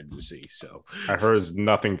really excited to see. So I heard there's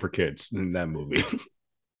nothing for kids in that movie,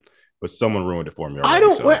 but someone ruined it for me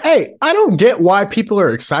already. I don't get why people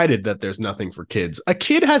are excited that there's nothing for kids. A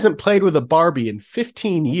kid hasn't played with a Barbie in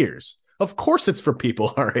 15 years. Of course it's for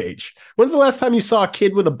people our age. When's the last time you saw a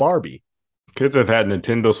kid with a Barbie? Kids have had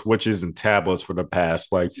Nintendo Switches and tablets for the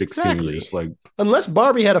past like 16 years. Like, unless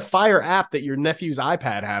Barbie had a Fire app that your nephew's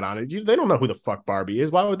iPad had on it, they don't know who the fuck Barbie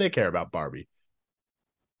is. Why would they care about Barbie?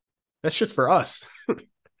 That shit's for us. I'm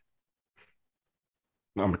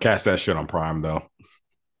gonna cast that shit on Prime though.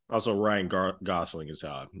 Also, Ryan Gosling is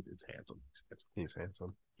handsome. He's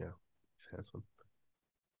handsome. Yeah, he's handsome.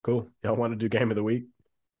 Cool. Y'all want to do game of the week?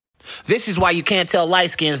 This is why you can't tell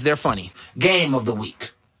light skins they're funny. Game of the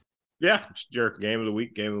week. Yeah, jerk. Game of the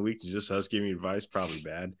week. Game of the week is just us giving you advice. Probably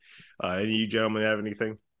bad. Any of you gentlemen have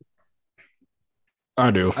anything?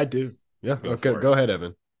 I do. Yeah. Okay. Go ahead,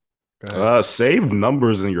 Evan. Go ahead. Save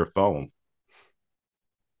numbers in your phone.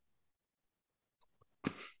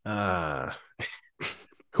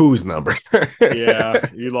 Whose number? Yeah,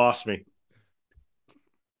 you lost me.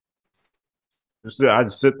 I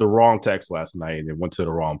just sent the wrong text last night and it went to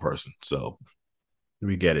the wrong person. So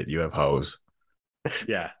we get it. You have hoes.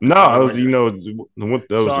 Yeah. No, I was, that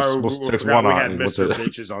was supposed to text one we on. had Mr.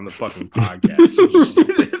 Bitches on the fucking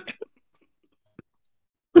podcast.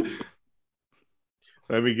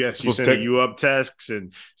 Let me guess, you sent you up texts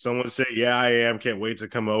and someone said, "Yeah, I am. Can't wait to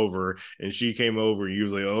come over." And she came over. And you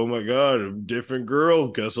was like, "Oh my god, a different girl.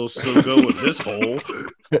 Guess I'll still go with this hole."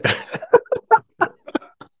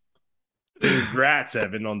 Congrats,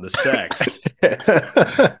 Evan, on the sex.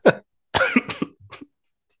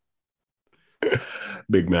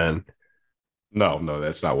 Big man. No,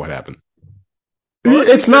 that's not what happened. Well,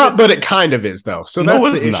 it's not, but it kind of is, though. So no,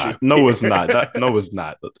 that's it's not. No, it's not. No, it's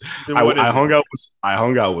not. I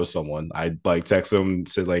hung out with someone. I like texted them,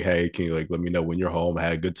 said like, "Hey, can you like let me know when you're home? I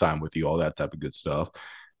had a good time with you, all that type of good stuff."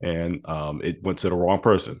 And it went to the wrong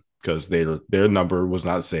person because their number was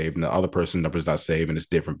not saved, and the other person's number is not saved, and it's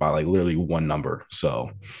different by like literally one number.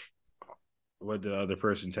 So, what did the other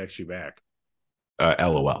person text you back?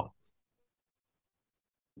 LOL.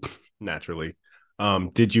 Naturally.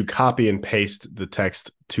 Did you copy and paste the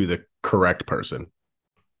text to the correct person?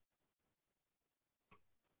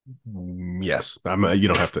 Yes. You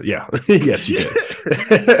don't have to. Yeah. Yes, you did.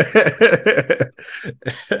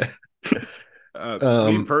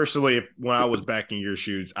 Me personally, when I was back in your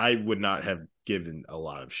shoes, I would not have given a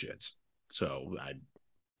lot of shits. So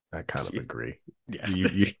I kind of agree. Yeah.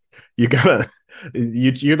 You gotta.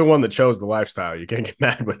 You're the one that chose the lifestyle. You can't get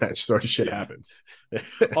mad when that sort of shit happens.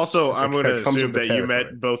 Also, I'm going to assume that you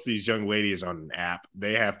met both these young ladies on an app.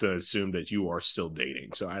 They have to assume that you are still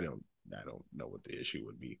dating. So I don't know what the issue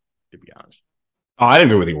would be, to be honest. Oh, I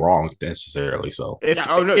didn't do anything wrong necessarily. So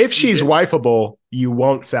if she's wifeable, you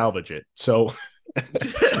won't salvage it. So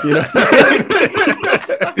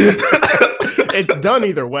it's done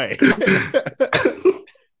either way.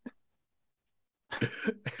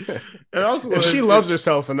 And also, if she loves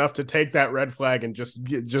herself enough to take that red flag and just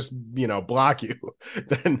block you,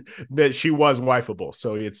 then that she was wifeable.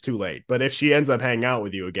 So it's too late. But if she ends up hanging out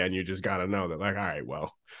with you again, you just got to know that, like, all right,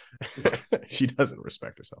 well, she doesn't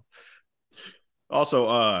respect herself.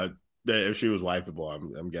 Also, that if she was wifeable,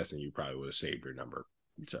 I'm guessing you probably would have saved her number.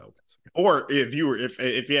 So, or if you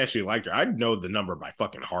actually liked her, I'd know the number by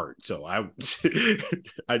fucking heart. So I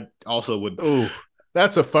also would. Ooh,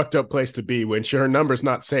 that's a fucked up place to be when her number's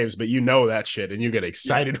not saved, but you know that shit and you get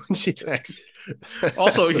excited when she texts.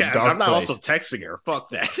 Also, yeah, I'm not also texting her. Fuck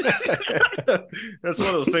that. That's one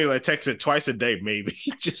of those things I text it twice a day, maybe.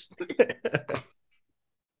 Just that's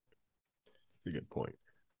a good point.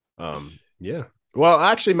 Yeah. Well,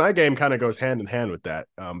 actually, my game kind of goes hand in hand with that,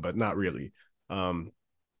 but not really.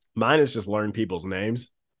 Mine is just learn people's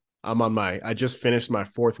names. I just finished my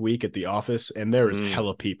 4th week at the office, and there is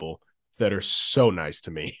hella people that are so nice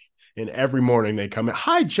to me. And every morning they come in,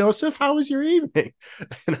 "Hi, Joseph, how was your evening?"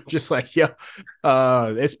 And I'm just like, "Yeah,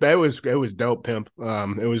 it was dope, pimp.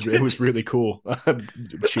 It was really cool,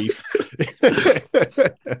 chief."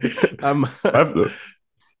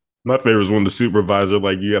 My favorite is when the supervisor,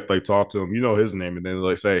 like, you have to like talk to him, you know his name, and then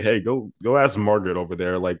like say, "Hey, go ask Margaret over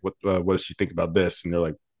there, like what does she think about this?" And they're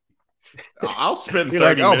like, "I'll spend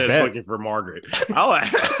 30 minutes looking for Margaret.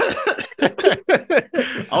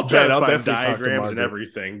 I'll try to find diagrams and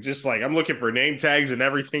everything. Just like I'm looking for name tags and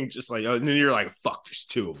everything. Just like, and then you're like, fuck, there's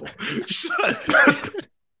 2 of them."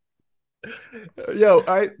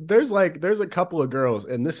 Yo, there's a couple of girls,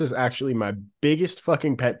 and this is actually my biggest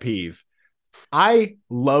fucking pet peeve. I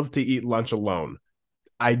love to eat lunch alone.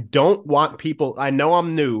 I don't want people. I know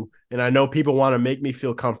I'm new and I know people want to make me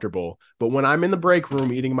feel comfortable, but when I'm in the break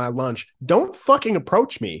room eating my lunch, don't fucking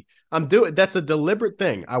approach me. That's a deliberate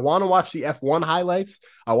thing. I want to watch the F1 highlights.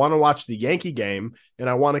 I want to watch the Yankee game, and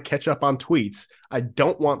I want to catch up on tweets. I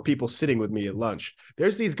don't want people sitting with me at lunch.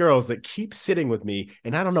 There's these girls that keep sitting with me,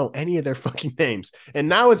 and I don't know any of their fucking names. And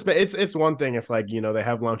now it's one thing if, like, they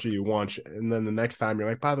have lunch with you once, and then the next time you're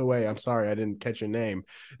like, "By the way, I'm sorry, I didn't catch your name."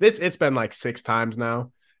 It's been like 6 times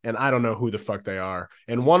now, and I don't know who the fuck they are.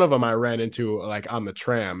 And one of them I ran into like on the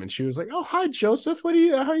tram, and she was like, "Oh, hi, Joseph. How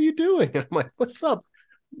are you doing?" And I'm like, "What's up,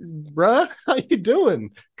 bruh? How you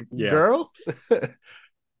doing, girl?"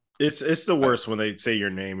 It's the worst when they say your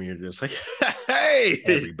name and you're just like, "Hey."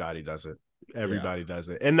 Everybody does it. Everybody does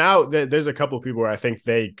it. And now there's a couple of people where I think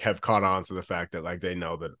they have caught on to the fact that, like, they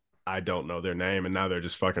know that I don't know their name, and now they're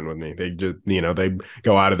just fucking with me. They just, they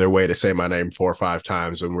go out of their way to say my name 4 or 5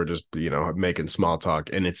 times, and we're just, making small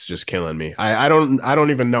talk, and it's just killing me. I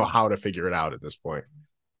don't even know how to figure it out at this point.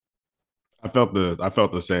 I felt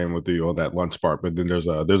the same with you on that lunch part, but then there's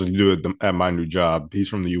a dude at my new job. He's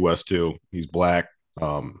from the U.S. too. He's black.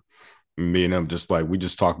 Me and him we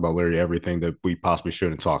just talk about literally everything that we possibly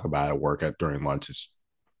shouldn't talk about at work during lunch. It's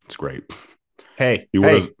great. Hey,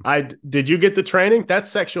 did you get the training?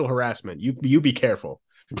 That's sexual harassment. You be careful.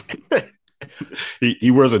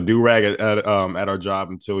 he wears a do-rag at our job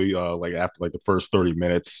until he after like the first 30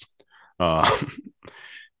 minutes. Every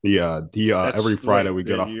Friday we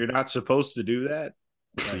get off. You're not supposed to do that.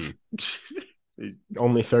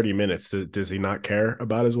 Only 30 minutes. Does he not care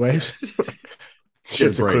about his waves?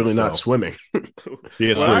 Shit's clearly not swimming. He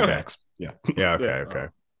has 3 packs. Yeah. Okay.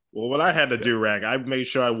 Well, when I had the do-rag, I made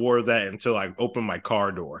sure I wore that until I opened my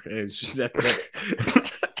car door. And it's just that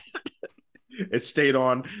it stayed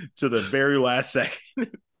on to the very last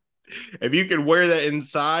second. If you can wear that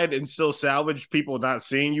inside and still salvage people not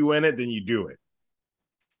seeing you in it, then you do it.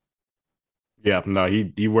 Yeah, no,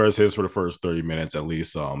 he wears his for the first 30 minutes at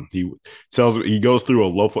least. He goes through a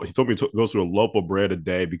loaf. He told me he goes through a loaf of bread a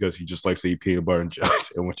day because he just likes to eat peanut butter and jelly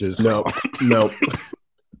sandwiches. No.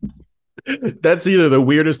 That's either the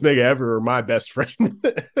weirdest nigga ever or my best friend.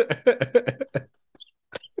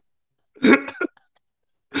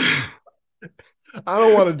 I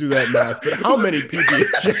don't want to do that math, but how many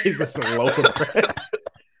PBJs is a loaf of bread?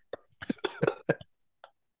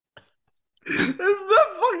 That's not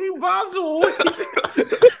fucking possible.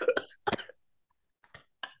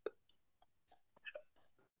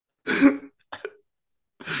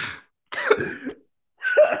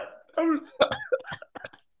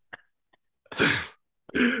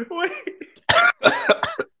 Wait.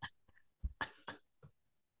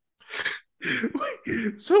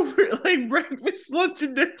 So for like breakfast, lunch,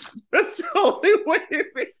 and dinner, that's the only way it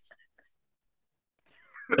makes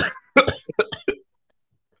sense.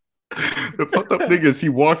 The fucked up thing is he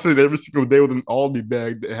walks in every single day with an Aldi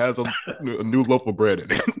bag that has a new loaf of bread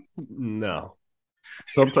in it. No.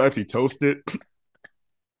 Sometimes he toasts it.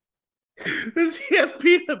 Does he have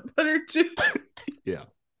peanut butter too? Yeah.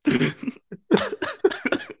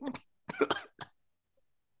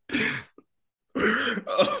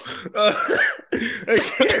 I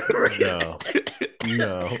can't breathe.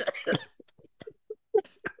 No.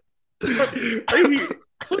 Are you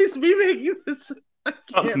please be making this? I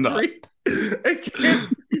can't I'm not. breathe. I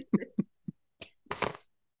can't breathe.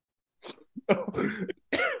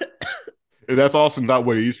 And that's also not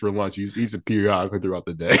what he eats for lunch. He eats it periodically throughout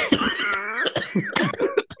the day.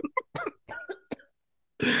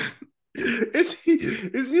 Is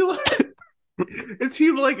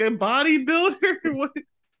he like a bodybuilder? What?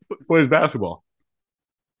 Plays basketball.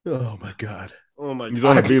 Oh my god. Oh my He's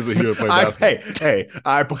god. on a visa here to play basketball. Hey,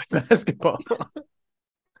 I play basketball.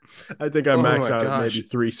 I think I max my out at gosh. maybe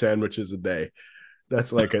 3 sandwiches a day.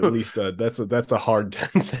 That's like at least that's a hard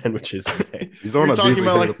 10 sandwiches a day. He's on You're a talking visa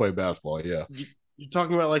about, here like- to play basketball. Yeah. You're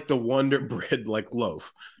talking about like the Wonder Bread like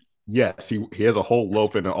loaf. Yes, he has a whole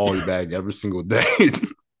loaf in an ollie bag every single day.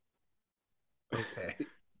 Okay.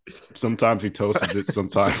 Sometimes he toasts it.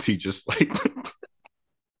 Sometimes he just like.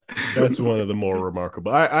 That's one of the more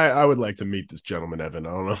remarkable. I would like to meet this gentleman, Evan.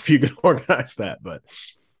 I don't know if you can organize that, but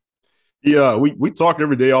Yeah, we talk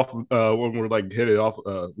every day off when we're like headed off.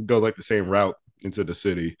 We go like the same route into the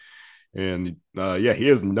city, and yeah, he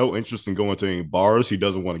has no interest in going to any bars. He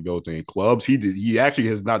doesn't want to go to any clubs. He actually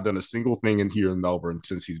has not done a single thing in here in Melbourne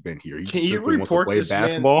since he's been here. He Can you simply wants to report play this man-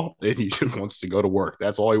 basketball, and he just wants to go to work.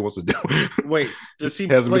 That's all he wants to do. Wait, does he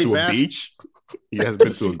hasn't play been to a bas- beach? He hasn't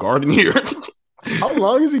been to a garden here how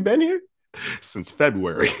long has he been here? since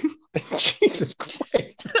February. Jesus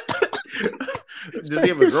Christ. Does he have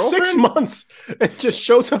a Here girlfriend? 6 months and just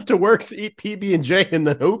shows up to work to eat PB&J in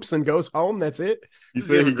the hoops and goes home. That's it. He Does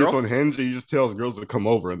he said have he a gets girl? on Hinge. He just tells girls to come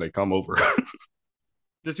over, and they come over.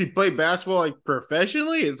 Does he play basketball like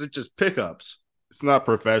professionally? Is it just pickups? It's not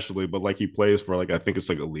professionally, but like he plays for like I think it's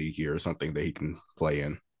like a league here or something that he can play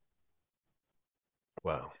in.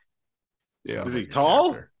 Wow. Yeah, Is he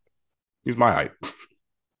tall? he's my height.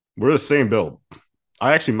 We're the same build.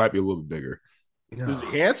 I actually might be a little bit bigger. Is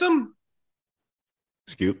he handsome?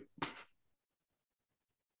 It's cute.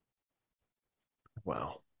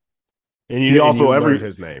 Wow. And He also learned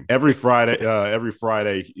his name. Every Friday,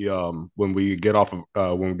 when we get off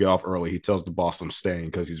early, he tells the boss I'm staying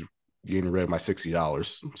because he's getting rid of my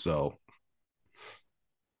 $60. So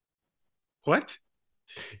What?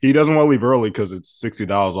 he doesn't want to leave early because it's $60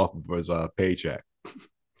 off of his paycheck.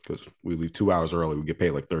 Because we leave 2 hours early, we get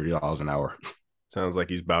paid like $30 an hour. Sounds like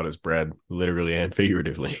he's about his bread, literally and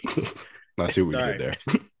figuratively. I see what we All did there.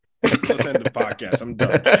 Let's end the podcast. I'm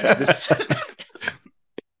done. This...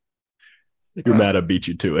 You're mad I beat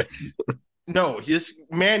you to it. No, this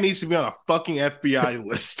man needs to be on a fucking FBI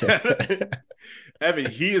list.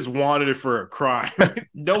 Evan, he is wanted for a crime.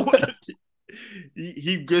 No one.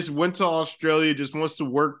 He just went to Australia, just wants to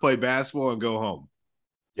work, play basketball, and go home.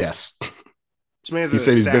 Yes. This man's He an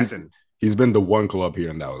said assassin. He's been to one club here,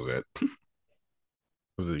 and that was it.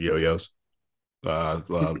 Was it yo-yos?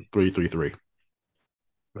 333.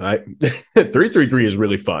 333 is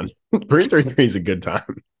really fun. 333 is a good time.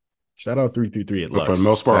 Shout out 333 at But Lux. for the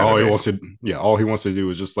most part, all he Saturdays. wants to do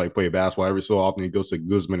is just like play basketball. Every so often, he goes to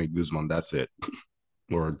Guzman and Guzman. That's it.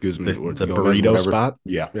 Or Guzman or the Gomez, burrito whatever. spot.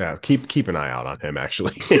 Yeah. Yeah, keep an eye out on him.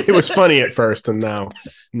 Actually, it was funny at first, and now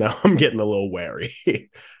I'm getting a little wary. And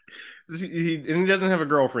he doesn't have a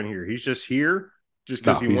girlfriend here. He's just here just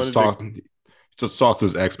No, because he he wanted just talks to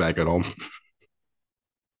his ex back at home.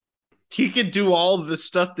 He could do all the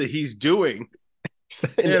stuff that he's doing.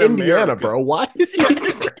 in In Indiana, America. bro. Why is he?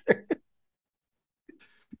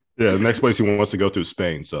 Yeah, the next place he wants to go to is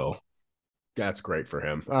Spain. So That's great for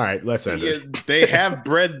him. All right, let's end Yeah, it. they have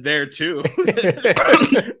bread there too.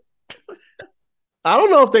 I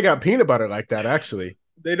don't know if they got peanut butter like that. Actually,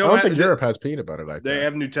 They I don't, don't have, think Europe has peanut butter like They that.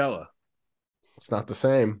 have Nutella. It's not the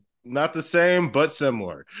same. Not the same, but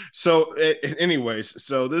similar. So, anyways,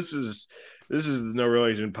 so this is the No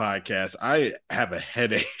Religion podcast. I have a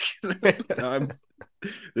headache.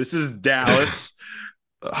 This is Dallas.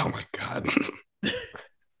 oh my god.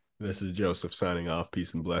 This is Joseph signing off.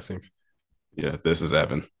 Peace and blessings. Yeah, this is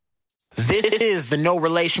Evan. This is the No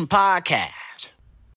Relation Podcast.